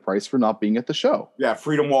him pay the price for not being at the show. Yeah,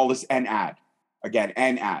 Freedom Wallace and Ad. Again,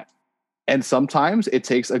 and Ad. And sometimes it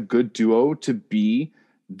takes a good duo to be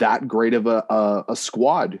that great of a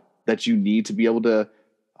squad that you need to be able to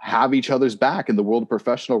have each other's back in the world of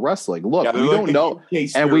professional wrestling. Look, we don't know,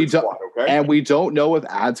 and we don't know if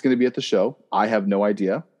Ad's going to be at the show. I have no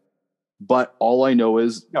idea. But all I know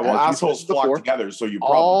is, assholes flock together, so you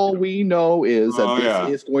probably all we know is that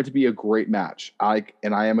this is going to be a great match. I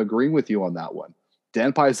am agreeing with you on that one.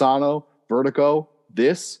 Dan Paisano, Vertigo,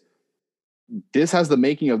 this has the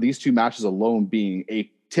making of these two matches alone being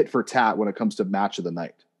a tit for tat when it comes to match of the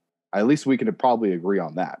night. At least we can probably agree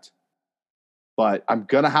on that. But I'm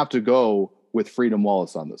going to have to go with Freedom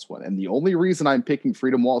Wallace on this one. And the only reason I'm picking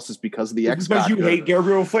Freedom Wallace is because of the X Factor. Because you hate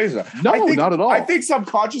Gabriel Feza. No, not at all. I think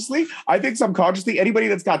subconsciously, anybody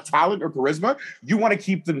that's got talent or charisma, you want to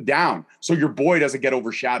keep them down so your boy doesn't get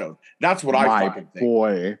overshadowed. That's what I fucking think.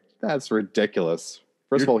 Boy, that's ridiculous.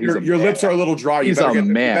 First of all, your lips are a little dry. You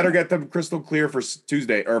better get them crystal clear for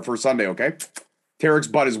Tuesday or for Sunday, okay? Tarek's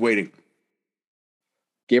butt is waiting.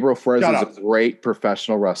 Gabriel Feza is a great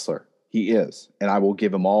professional wrestler. He is, and I will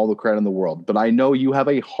give him all the credit in the world. But I know you have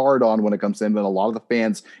a hard-on when it comes to him, and a lot of the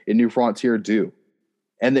fans in New Frontier do.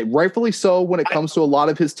 And that rightfully so when it comes to a lot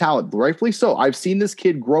of his talent. Rightfully so. I've seen this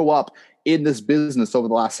kid grow up in this business over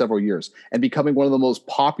the last several years and becoming one of the most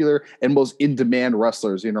popular and most in-demand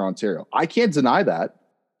wrestlers in Ontario. I can't deny that.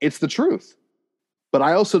 It's the truth. But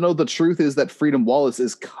I also know the truth is that Freedom Wallace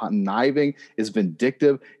is conniving, is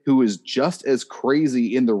vindictive, who is just as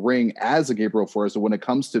crazy in the ring as a Gabriel Feza when it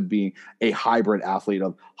comes to being a hybrid athlete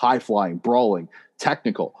of high-flying, brawling,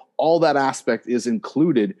 technical. All that aspect is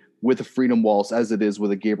included with a Freedom Wallace as it is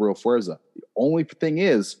with a Gabriel Feza. The only thing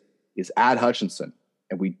is Ad Hutchinson.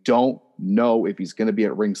 And we don't know if he's going to be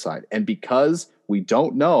at ringside. And because we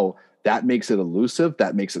don't know, that makes it elusive.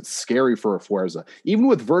 That makes it scary for a Feza. Even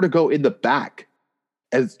with Vertigo in the back,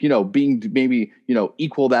 as being maybe,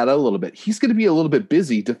 equal that out a little bit. He's going to be a little bit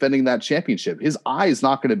busy defending that championship. His eye is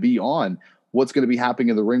not going to be on what's going to be happening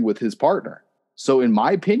in the ring with his partner. So in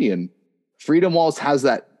my opinion, Freedom Wallace has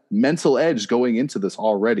that mental edge going into this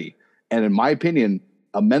already. And in my opinion,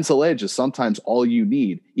 a mental edge is sometimes all you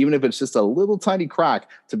need, even if it's just a little tiny crack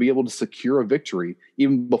to be able to secure a victory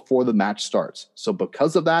even before the match starts. So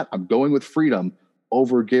because of that, I'm going with Freedom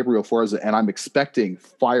over Gabriel Feza, and I'm expecting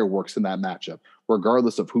fireworks in that matchup,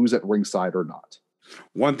 regardless of who's at ringside or not.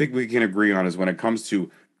 One thing we can agree on is when it comes to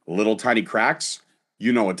little tiny cracks,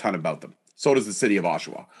 you know a ton about them. So does the city of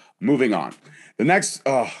Oshawa. Moving on. The next,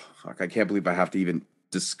 I can't believe I have to even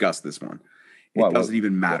discuss this one. It doesn't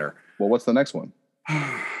even matter. Well, what's the next one?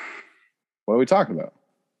 What are we talking about?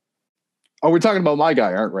 Oh, we're talking about my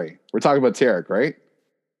guy, aren't we? We're talking about Tarek, right?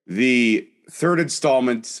 The third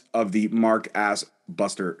installment of the Mark Ass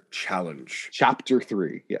Buster Challenge. Chapter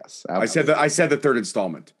 3, yes. Absolutely. I said the third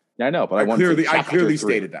installment. Yeah, I know, but I clearly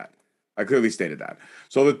stated that. I clearly stated that.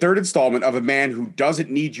 So the third installment of a man who doesn't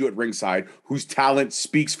need you at ringside, whose talent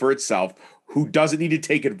speaks for itself, who doesn't need to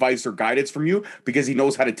take advice or guidance from you because he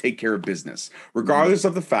knows how to take care of business. Regardless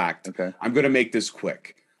of the fact, I'm going to make this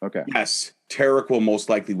quick. Okay. Yes, Tarek will most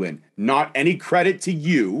likely win. Not any credit to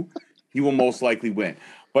you. He will most likely win.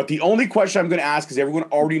 But the only question I'm going to ask, because everyone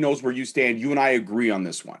already knows where you stand, you and I agree on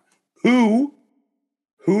this one. Who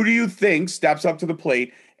do you think steps up to the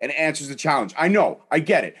plate and answers the challenge? I know, I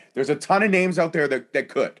get it. There's a ton of names out there that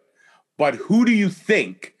could. But who do you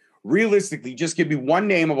think, realistically, just give me one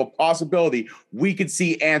name of a possibility we could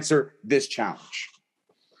see answer this challenge?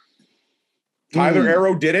 Tyler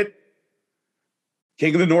Arrow did it.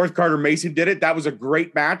 King of the North, Carter Mason did it. That was a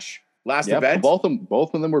great match. Last event. Both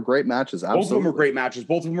of them were great matches. Absolutely. Both of them were great matches.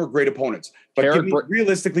 Both of them were great opponents. But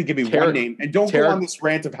realistically, give me one name. And don't go on this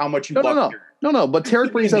rant of how much you love Tarek. No. But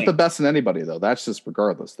Tarek brings out the best in anybody, though. That's just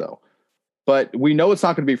regardless, though. But we know it's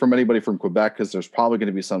not going to be from anybody from Quebec because there's probably going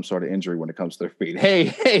to be some sort of injury when it comes to their feet.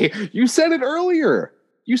 Hey, you said it earlier.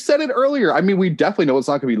 I mean, we definitely know it's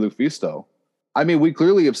not going to be Lufisto. I mean, we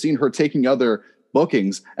clearly have seen her taking other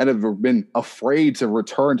bookings and have been afraid to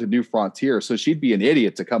return to New Frontier. So she'd be an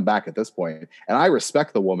idiot to come back at this point. And I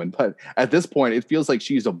respect the woman, but at this point, it feels like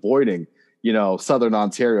she's avoiding, Southern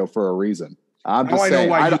Ontario for a reason. I'm just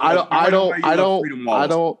saying. I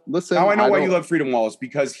don't listen. Now I know why you love Freedom Wallace,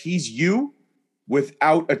 because he's you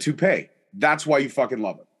without a toupee. That's why you fucking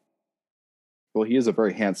love him. Well, he is a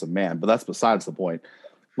very handsome man, but that's besides the point.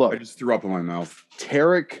 Look, I just threw up in my mouth.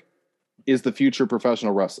 Tarek is the future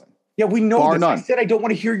professional wrestling. Yeah, we know Bar this. None. I said I don't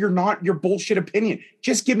want to hear your bullshit opinion.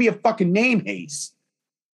 Just give me a fucking name, Hayes.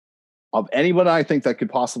 Of anyone I think that could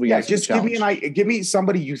possibly answer just the challenge. give me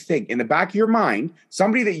somebody you think in the back of your mind,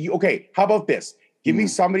 somebody that you how about this? Give me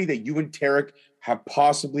somebody that you and Tarek have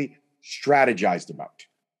possibly strategized about.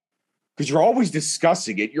 Because you're always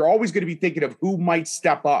discussing it. You're always going to be thinking of who might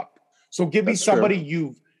step up. So give me somebody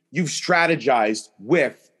you've strategized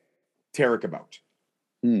with Tarek about.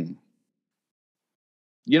 You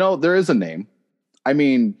know, there is a name. I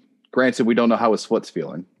mean, granted, we don't know how his foot's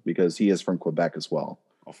feeling because he is from Quebec as well.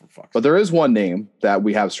 Oh, for fuck's but there is one name that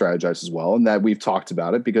we have strategized as well, and that we've talked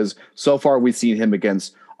about it because so far we've seen him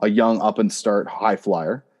against a young up and start high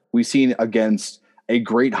flyer. We've seen against a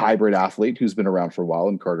great hybrid athlete who's been around for a while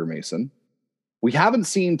in Carter Mason. We haven't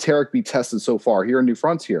seen Tarek be tested so far here in New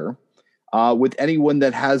Frontier with anyone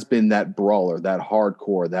that has been that brawler, that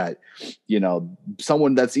hardcore, that, you know,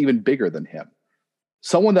 someone that's even bigger than him.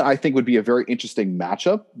 Someone that I think would be a very interesting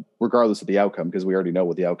matchup, regardless of the outcome, because we already know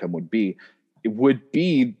what the outcome would be. It would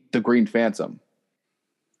be the Green Phantom.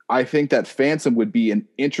 I think that Phantom would be an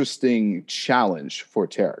interesting challenge for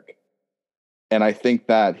Tarek. And I think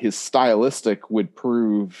that his stylistic would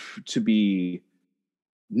prove to be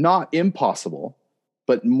not impossible,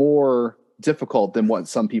 but more difficult than what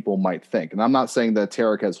some people might think. And I'm not saying that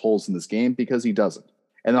Tarek has holes in this game, because he doesn't.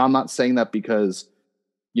 And I'm not saying that because,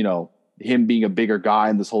 you know, him being a bigger guy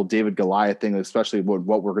and this whole David Goliath thing, especially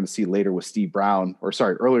what we're going to see later with Steve Brown,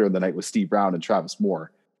 earlier in the night with Steve Brown and Travis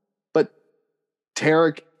Moore. But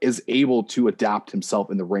Tarek is able to adapt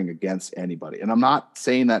himself in the ring against anybody. And I'm not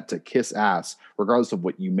saying that to kiss ass, regardless of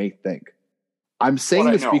what you may think. I'm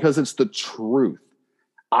saying this because it's the truth.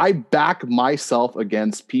 I back myself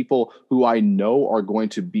against people who I know are going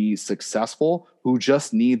to be successful, who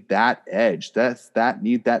just need that edge,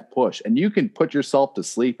 need that push. And you can put yourself to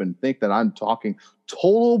sleep and think that I'm talking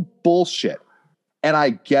total bullshit. And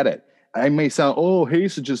I get it. I may sound,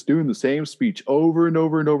 Hayes is just doing the same speech over and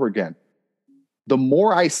over and over again. The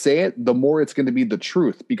more I say it, the more it's going to be the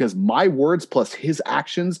truth, because my words plus his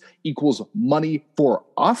actions equals money for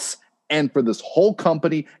us and for this whole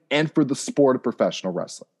company and for the sport of professional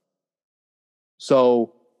wrestling.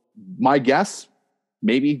 So my guess,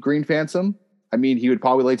 maybe Green Phantom. I mean, he would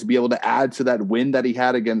probably like to be able to add to that win that he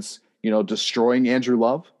had against, destroying Andrew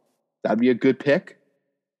Love. That'd be a good pick.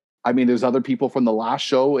 I mean, there's other people from the last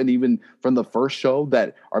show and even from the first show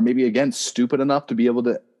that are maybe, again, stupid enough to be able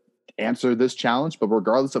to answer this challenge. But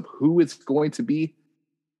regardless of who it's going to be,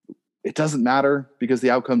 it doesn't matter, because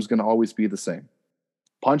the outcome is going to always be the same.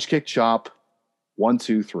 Punch, kick, chop, 1,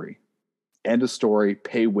 2, 3. End of story,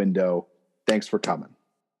 pay window. Thanks for coming.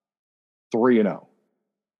 3-0.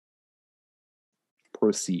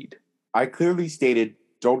 Proceed. I clearly stated,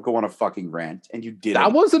 don't go on a fucking rant, and you did.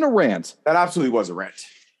 That wasn't a rant. That absolutely was a rant.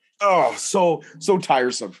 Oh, so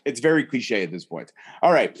tiresome. It's very cliche at this point.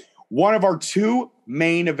 All right. One of our two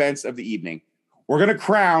main events of the evening. We're going to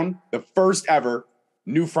crown the first ever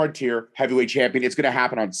New Frontier heavyweight champion. It's going to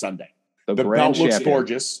happen on Sunday. The belt looks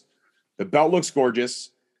gorgeous. The belt looks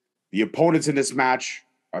gorgeous. The opponents in this match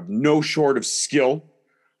are no short of skill.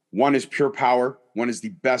 One is pure power. One is the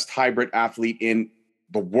best hybrid athlete in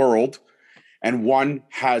the world. And one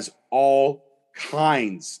has all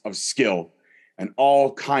kinds of skill and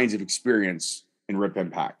all kinds of experience in Rip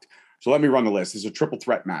Impact. So let me run the list. It's a triple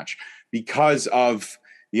threat match. Because of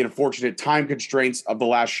the unfortunate time constraints of the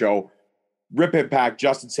last show, Rip Impact,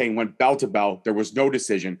 Justin Sane went bell to bell. There was no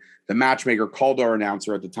decision. The matchmaker called our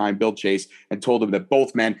announcer at the time, Bill Chase, and told him that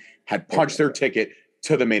both men had punched their ticket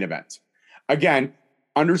to the main event. Again,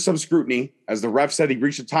 under some scrutiny, as the ref said he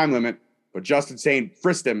reached the time limit, but Justin Sane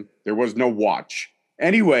frisked him. There was no watch.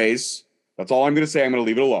 Anyways, that's all I'm going to say. I'm going to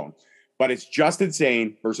leave it alone. But it's Justin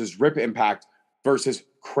Sane versus Rip Impact versus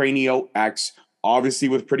Cranio X. Obviously,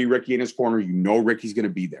 with Pretty Ricky in his corner, Ricky's going to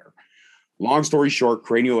be there. Long story short,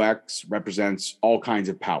 Cranio X represents all kinds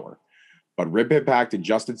of power. But Rip Impact and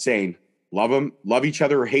Justin Sane love each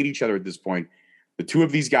other or hate each other at this point. The two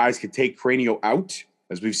of these guys can take Cranio out,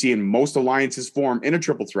 as we've seen most alliances form in a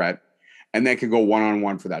triple threat, and then can go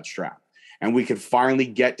one-on-one for that strap. And we can finally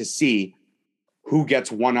get to see who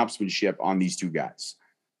gets one-upsmanship on these two guys.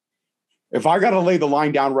 If I got to lay the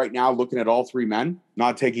line down right now, looking at all three men,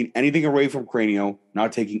 not taking anything away from Cranio,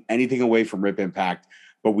 not taking anything away from Rip Impact,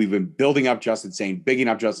 but we've been building up Justin Sane, bigging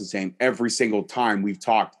up Justin Sane every single time we've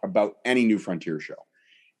talked about any New Frontier show.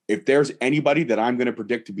 If there's anybody that I'm going to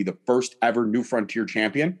predict to be the first ever New Frontier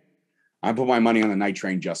champion, I put my money on the Night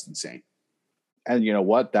Train, Justin Sane. And you know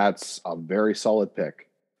what? That's a very solid pick.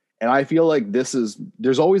 And I feel like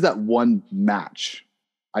there's always that one match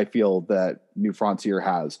I feel that New Frontier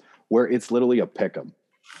has where it's literally a pick'em,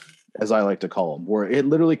 as I like to call them, where it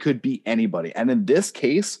literally could be anybody. And in this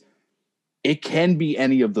case, it can be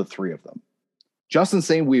any of the three of them. Justin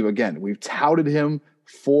Sane, we've touted him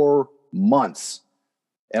for months.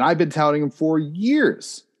 And I've been touting him for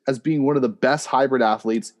years as being one of the best hybrid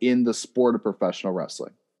athletes in the sport of professional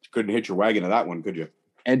wrestling. You couldn't hit your wagon to that one, could you?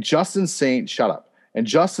 And Justin Sane, shut up. And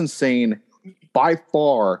Justin Sane, by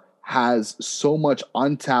far, has so much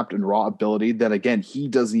untapped and raw ability that, again, he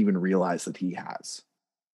doesn't even realize that he has.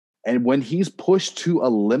 And when he's pushed to a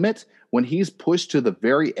limit, when he's pushed to the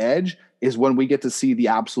very edge, is when we get to see the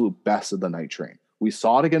absolute best of the Night Train. We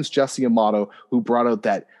saw it against Jesse Amato, who brought out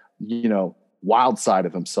that, wild side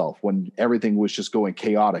of himself when everything was just going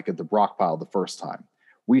chaotic at the Brock pile the first time.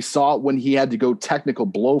 We saw it when he had to go technical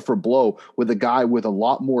blow for blow with a guy with a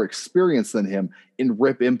lot more experience than him in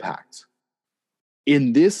Rip Impact.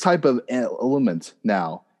 In this type of element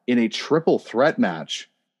now, in a triple threat match,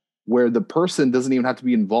 where the person doesn't even have to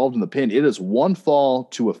be involved in the pin, it is one fall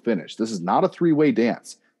to a finish. This is not a three-way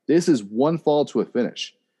dance. This is one fall to a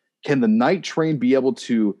finish. Can the Night Train be able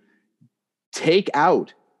to take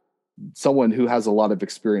out someone who has a lot of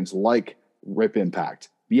experience like Rip Impact,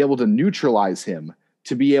 be able to neutralize him,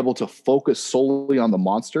 to be able to focus solely on the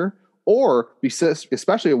monster? Or,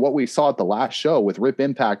 especially what we saw at the last show with Rip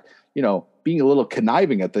Impact, being a little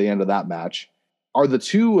conniving at the end of that match, are the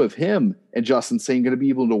two of him and Justin Sane going to be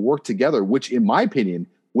able to work together, which in my opinion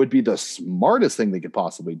would be the smartest thing they could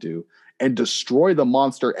possibly do, and destroy the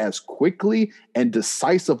monster as quickly and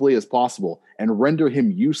decisively as possible and render him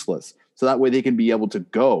useless, so that way they can be able to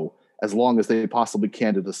go as long as they possibly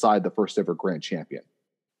can to decide the first ever grand champion.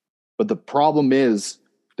 But the problem is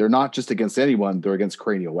they're not just against anyone, they're against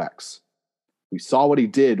Cranio X. We saw what he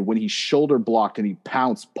did when he shoulder blocked and he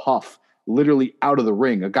pounced Puff literally out of the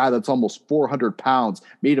ring. A guy that's almost 400 pounds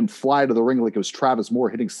made him fly to the ring like it was Travis Moore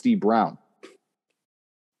hitting Steve Brown.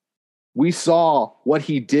 We saw what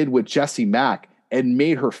he did with Jessie Mack and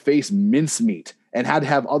made her face mincemeat and had to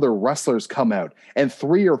have other wrestlers come out. And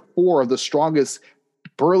 3 or 4 of the strongest,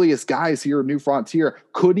 burliest guys here at New Frontier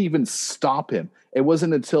couldn't even stop him. It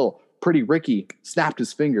wasn't until Pretty Ricky snapped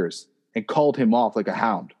his fingers and called him off like a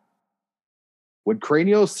hound. When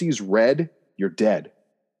Cranio sees red, you're dead.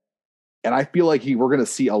 And I feel like we're going to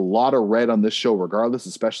see a lot of red on this show regardless,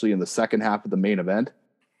 especially in the second half of the main event.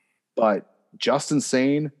 But Justin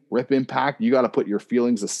Sane, Rip Impact, you got to put your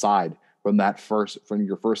feelings aside from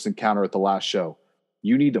your first encounter at the last show.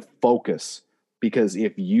 You need to focus, because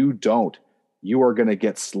if you don't, you are going to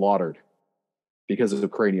get slaughtered because of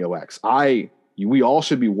Cranio X. We all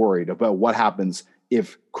should be worried about what happens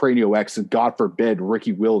if Cranio X and, God forbid,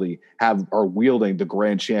 Ricky Wilde are wielding the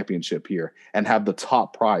grand championship here and have the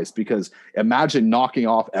top prize. Because imagine knocking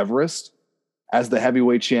off Everest as the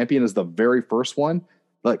heavyweight champion as the very first one.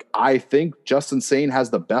 Like, I think Justin Sane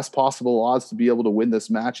has the best possible odds to be able to win this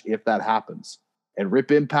match if that happens. And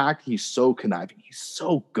Rip Impact, he's so conniving. He's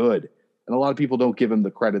so good. And a lot of people don't give him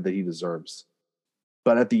the credit that he deserves.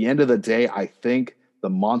 But at the end of the day, I think the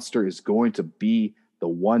monster is going to be the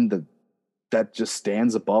one that just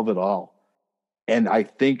stands above it all. And I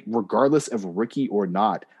think regardless of Ricky or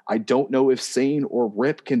not, I don't know if Sane or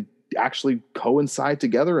Rip can actually coincide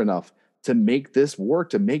together enough to make this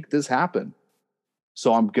work, to make this happen.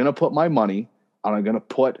 So I'm going to put my money, and I'm going to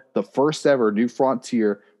put the first ever New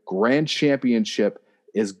Frontier Grand Championship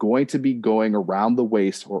is going to be going around the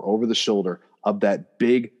waist or over the shoulder of that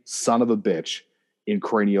big son of a bitch in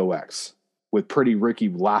Cranio X, with Pretty Ricky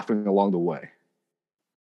laughing along the way.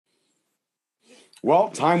 Well,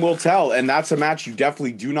 time will tell, and that's a match you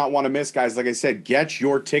definitely do not want to miss, guys. Like I said, get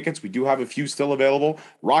your tickets. We do have a few still available.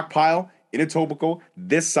 Rockpile in Etobicoke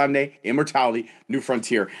this Sunday, Immortality, New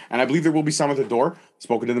Frontier. And I believe there will be some at the door.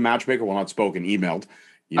 Spoken to the matchmaker. Well, not spoken, emailed.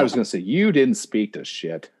 I was going to say, you didn't speak to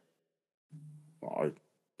shit. Well, I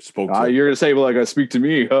spoke to you're going to say, well, I speak to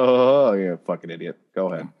me. Oh, yeah, fucking idiot.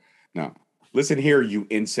 Go ahead. No. Listen here, you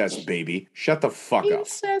incest baby. Shut the fuck up.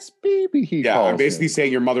 Incest baby. Yeah, I'm basically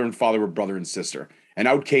saying your mother and father were brother and sister. And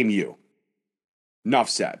out came you. Enough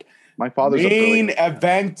said. My father's main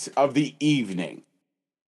event of the evening.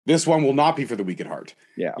 This one will not be for the weak at heart.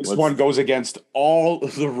 Yeah, this one goes against all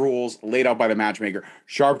of the rules laid out by the matchmaker.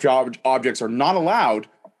 Sharp objects are not allowed,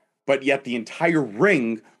 but yet the entire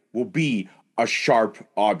ring will be a sharp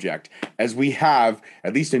object. As we have,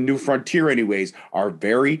 at least in New Frontier anyways, our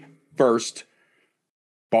very first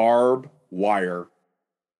barbed wire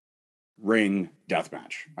ring death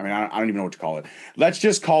match. I mean, I don't even know what to call it. Let's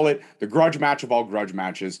just call it the grudge match of all grudge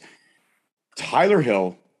matches. Tyler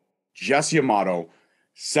Hill, Jesse Amato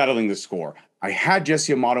settling the score. I had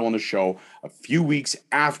Jesse Amato on the show a few weeks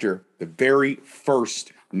after the very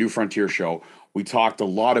first New Frontier show. We talked a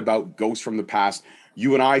lot about Ghosts from the Past.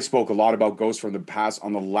 You and I spoke a lot about Ghosts from the Past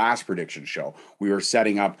on the last prediction show. We were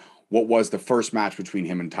setting up what was the first match between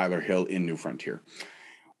him and Tyler Hill in New Frontier.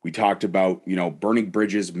 We talked about, burning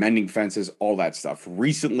bridges, mending fences, all that stuff.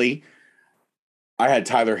 Recently, I had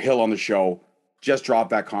Tyler Hill on the show. Just dropped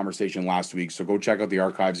that conversation last week. So go check out the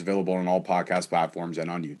archives available on all podcast platforms and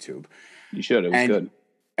on YouTube. You should. It was good.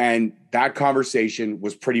 And that conversation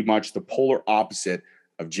was pretty much the polar opposite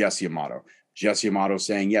of Jesse Amato. Jesse Amato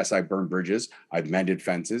saying, yes, I burned bridges. I've mended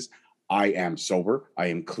fences. I am sober. I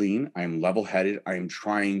am clean. I am level-headed. I am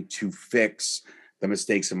trying to fix the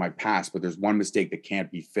mistakes of my past, but there's one mistake that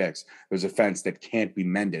can't be fixed. There's a fence that can't be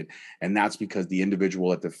mended. And that's because the individual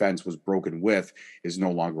that the fence was broken with is no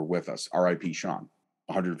longer with us. RIP Sean,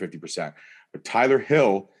 150%. But Tyler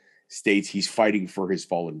Hill states he's fighting for his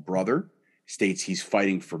fallen brother, states he's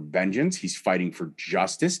fighting for vengeance. He's fighting for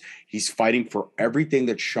justice. He's fighting for everything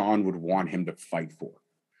that Sean would want him to fight for.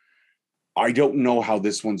 I don't know how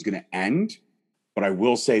this one's going to end, but I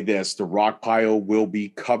will say this, the rock pile will be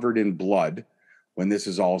covered in blood when this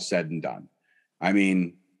is all said and done. I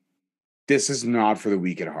mean, this is not for the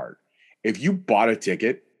weak at heart. If you bought a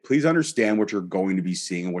ticket, please understand what you're going to be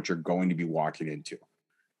seeing and what you're going to be walking into.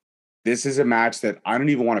 This is a match that I don't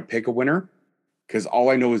even want to pick a winner because all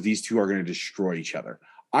I know is these two are going to destroy each other.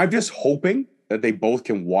 I'm just hoping that they both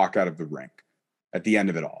can walk out of the ring at the end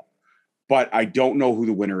of it all. But I don't know who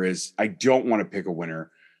the winner is. I don't want to pick a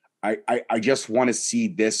winner. I just want to see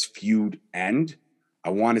this feud end. I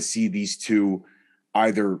want to see these two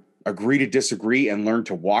either agree to disagree and learn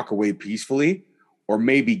to walk away peacefully, or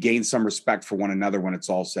maybe gain some respect for one another when it's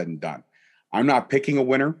all said and done. I'm not picking a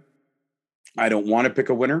winner. I don't want to pick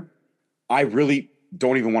a winner. I really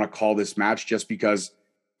don't even want to call this match just because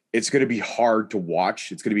it's going to be hard to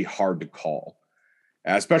watch. It's going to be hard to call,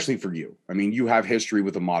 especially for you. I mean, you have history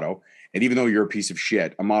with Amato, and even though you're a piece of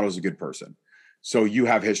shit, Amato's a good person. So you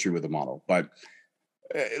have history with Amato, but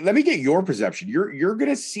let me get your perception. You're going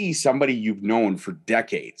to see somebody you've known for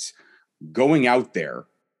decades going out there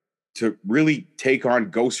to really take on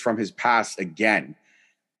ghosts from his past again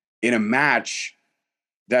in a match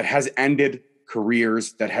that has ended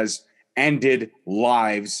careers, that has ended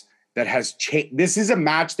lives, that has changed. This is a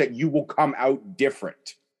match that you will come out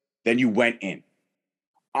different than you went in.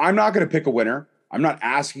 I'm not going to pick a winner. I'm not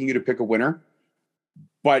asking you to pick a winner,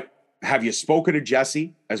 but have you spoken to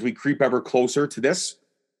Jesse as we creep ever closer to this?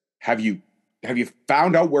 Have you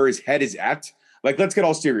found out where his head is at? Like, let's get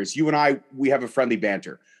all serious. You and I, we have a friendly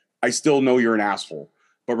banter. I still know you're an asshole,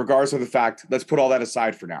 but regardless of the fact, let's put all that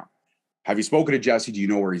aside for now. Have you spoken to Jesse? Do you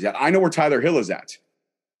know where he's at? I know where Tyler Hill is at.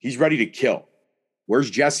 He's ready to kill.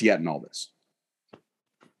 Where's Jesse at in all this?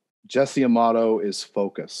 Jesse Amato is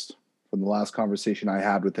focused from the last conversation I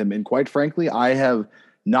had with him. And quite frankly, I have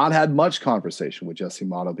not had much conversation with Jesse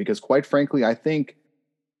Amato because quite frankly, I think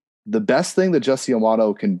the best thing that Jesse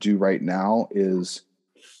Amato can do right now is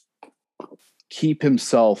keep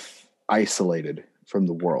himself isolated from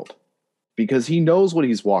the world because he knows what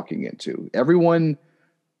he's walking into. Everyone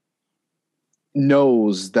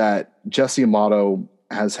knows that Jesse Amato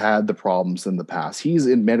has had the problems in the past. He's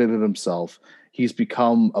admitted it himself. He's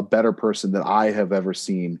become a better person than I have ever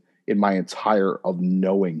seen in my entire of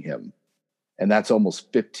knowing him. And that's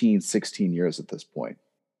almost 15, 16 years at this point.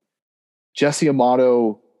 Jesse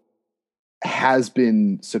Amato has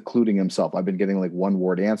been secluding himself. I've been getting like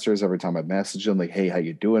one-word answers every time I message him, like, hey, how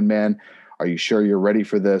you doing, man? Are you sure you're ready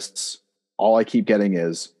for this? All I keep getting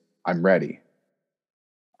is, I'm ready.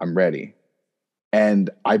 I'm ready. And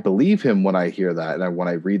I believe him when I hear that and when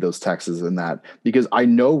I read those texts and that, because I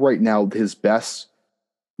know right now his best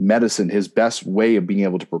medicine, his best way of being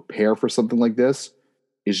able to prepare for something like this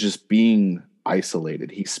is just being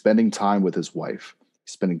isolated. He's spending time with his wife.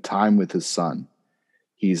 He's spending time with his son.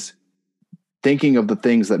 He's thinking of the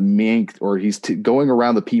things that he's going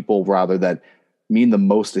around the people rather that mean the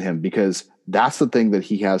most to him, because that's the thing that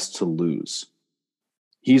he has to lose.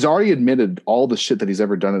 He's already admitted all the shit that he's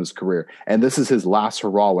ever done in his career. And this is his last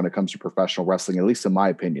hurrah when it comes to professional wrestling, at least in my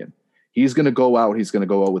opinion. He's going to go out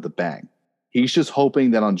with a bang. He's just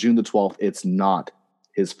hoping that on June the 12th, it's not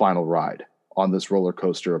his final ride on this roller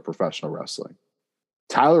coaster of professional wrestling.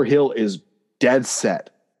 Tyler Hill is dead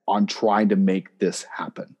set on trying to make this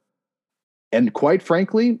happen. And quite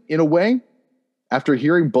frankly, in a way, after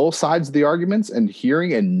hearing both sides of the arguments and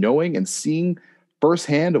hearing and knowing and seeing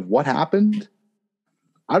firsthand of what happened,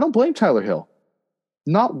 I don't blame Tyler Hill.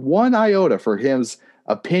 Not one iota for his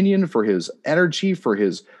opinion, for his energy, for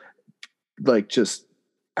his, like, just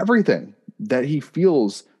everything that he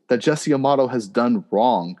feels that Jesse Amato has done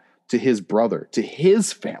wrong to his brother, to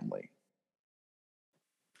his family.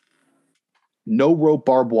 No rope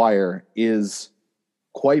barbed wire is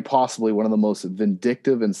quite possibly one of the most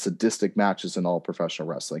vindictive and sadistic matches in all professional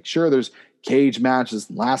wrestling. Sure, there's cage matches,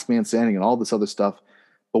 last man standing, and all this other stuff.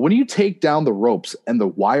 But when you take down the ropes and the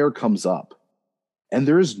wire comes up and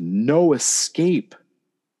there's no escape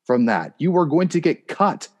from that, you are going to get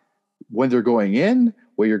cut when they're going in,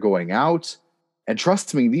 when you're going out. And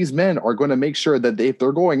trust me, these men are going to make sure that if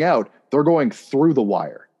they're going out, they're going through the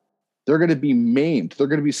wire. They're going to be maimed. They're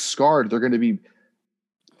going to be scarred. They're going to be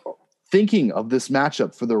thinking of this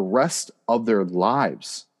matchup for the rest of their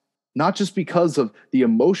lives. Not just because of the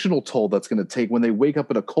emotional toll that's going to take when they wake up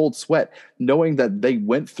in a cold sweat, knowing that they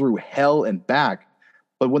went through hell and back,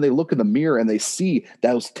 but when they look in the mirror and they see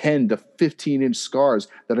those 10 to 15-inch scars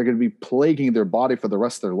that are going to be plaguing their body for the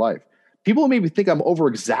rest of their life. People maybe think I'm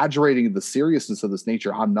over-exaggerating the seriousness of this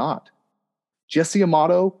nature. I'm not. Jesse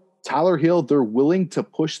Amato, Tyler Hill, they're willing to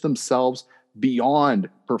push themselves beyond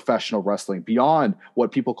professional wrestling, beyond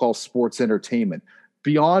what people call sports entertainment,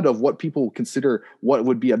 beyond of what people consider what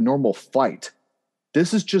would be a normal fight.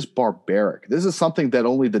 This is just barbaric. This is something that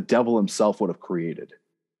only the devil himself would have created.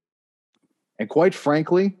 And quite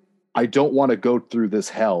frankly, I don't want to go through this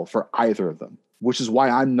hell for either of them, which is why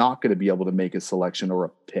I'm not going to be able to make a selection or a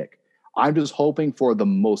pick. I'm just hoping for the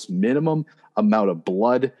most minimum amount of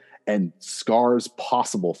blood and scars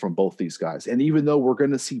possible from both these guys. And even though we're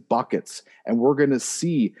going to see buckets and we're going to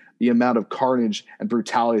see the amount of carnage and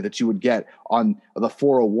brutality that you would get on the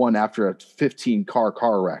 401 after a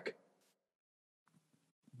 15-car wreck,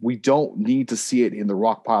 we don't need to see it in the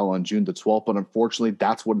rock pile on June the 12th, but unfortunately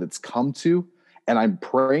that's what it's come to. And I'm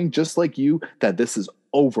praying, just like you, that this is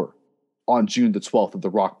over on June the 12th at the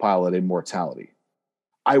rock pile at Immortality.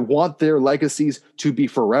 I want their legacies to be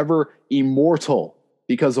forever immortal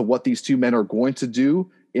because of what these two men are going to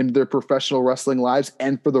do in their professional wrestling lives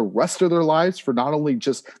and for the rest of their lives, for not only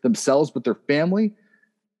just themselves, but their family.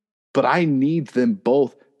 But I need them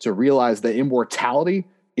both to realize that immortality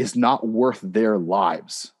is not worth their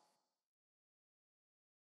lives.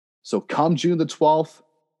 So come June the 12th,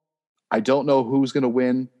 I don't know who's going to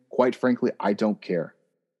win. Quite frankly, I don't care.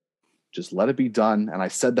 Just let it be done. And I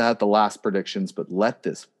said that at the last predictions, but let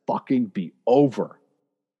this fucking be over.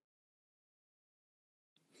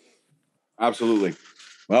 Absolutely.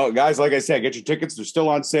 Well, guys, like I said, get your tickets. They're still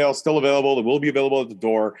on sale, still available. They will be available at the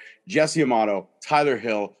door. Jesse Amato, Tyler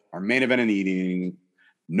Hill, our main event in the evening.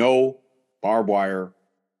 No barbed wire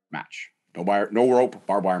match. No rope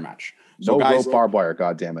barbed wire match. So no rope barbed wire,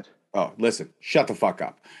 God damn it. Oh, listen, shut the fuck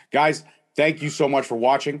up. Guys, thank you so much for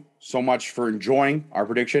watching, so much for enjoying our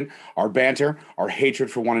prediction, our banter, our hatred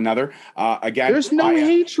for one another. Again, there's no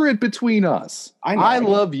hatred between us. I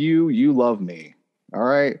love you, you love me. All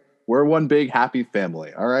right? We're one big happy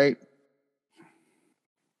family, all right?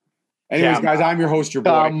 Anyways, guys, I'm your host, your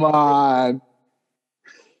boy. Come on.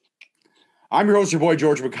 I'm your host, your boy,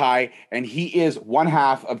 George Mackay, and he is one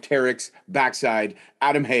half of Tarek's backside,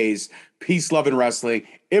 Adam Hayes, Peace, Love, and Wrestling,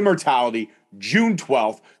 Immortality, June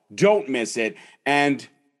 12th. Don't miss it. And,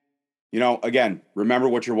 again, remember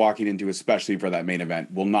what you're walking into, especially for that main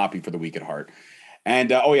event. Will not be for the weak at heart. And,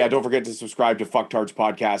 don't forget to subscribe to Fucktards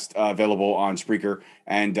Podcast, available on Spreaker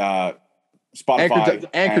and Spotify.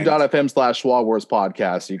 Anchor.fm/Schwa Wars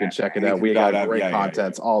Podcast. You can check it out. We got great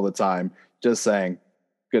content all the time. Just saying.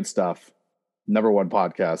 Good stuff. Number one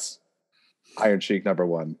podcast. Iron Sheik number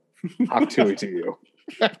one. Haktui to you.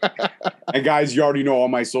 And guys, you already know all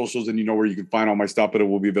my socials and you know where you can find all my stuff, but it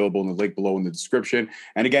will be available in the link below in the description.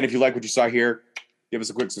 And again, if you like what you saw here, give us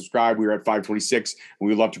a quick subscribe. We are at 526 and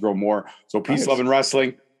we would love to grow more. So peace, love, and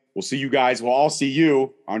wrestling. We'll see you guys. We'll all see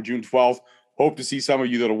you on June 12th. Hope to see some of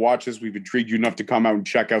you that'll watch this. We've intrigued you enough to come out and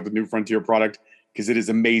check out the New Frontier product because it is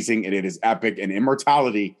amazing and it is epic. And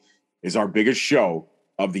Immortality is our biggest show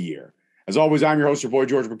of the year. As always, I'm your host, your boy,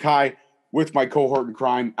 George Mackay, with my cohort in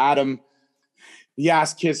crime, Adam the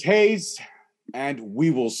Ass Kiss Hayes, and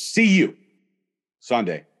we will see you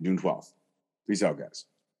Sunday, June 12th. Peace out, guys.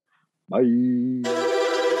 Bye.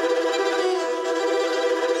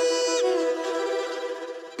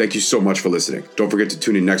 Thank you so much for listening. Don't forget to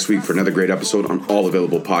tune in next week for another great episode on all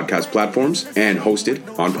available podcast platforms and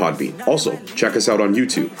hosted on Podbean. Also, check us out on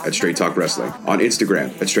YouTube at Straight Talk Wrestling, on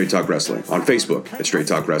Instagram at Straight Talk Wrestling, on Facebook at Straight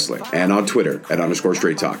Talk Wrestling, and on Twitter at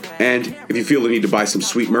 _Straight Talk. And if you feel the need to buy some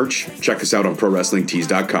sweet merch, check us out on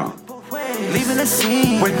ProWrestlingTees.com. Leaving the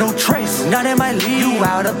scene with no trace, not in my league. You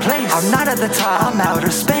out of place. I'm not at the top, I'm outer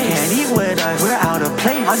space. Can't eat with us, we're out of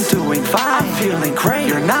place. I'm doing fine, I'm feeling great.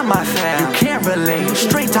 You're not my fan, you can't relate.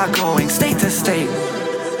 Straight talk going state to state.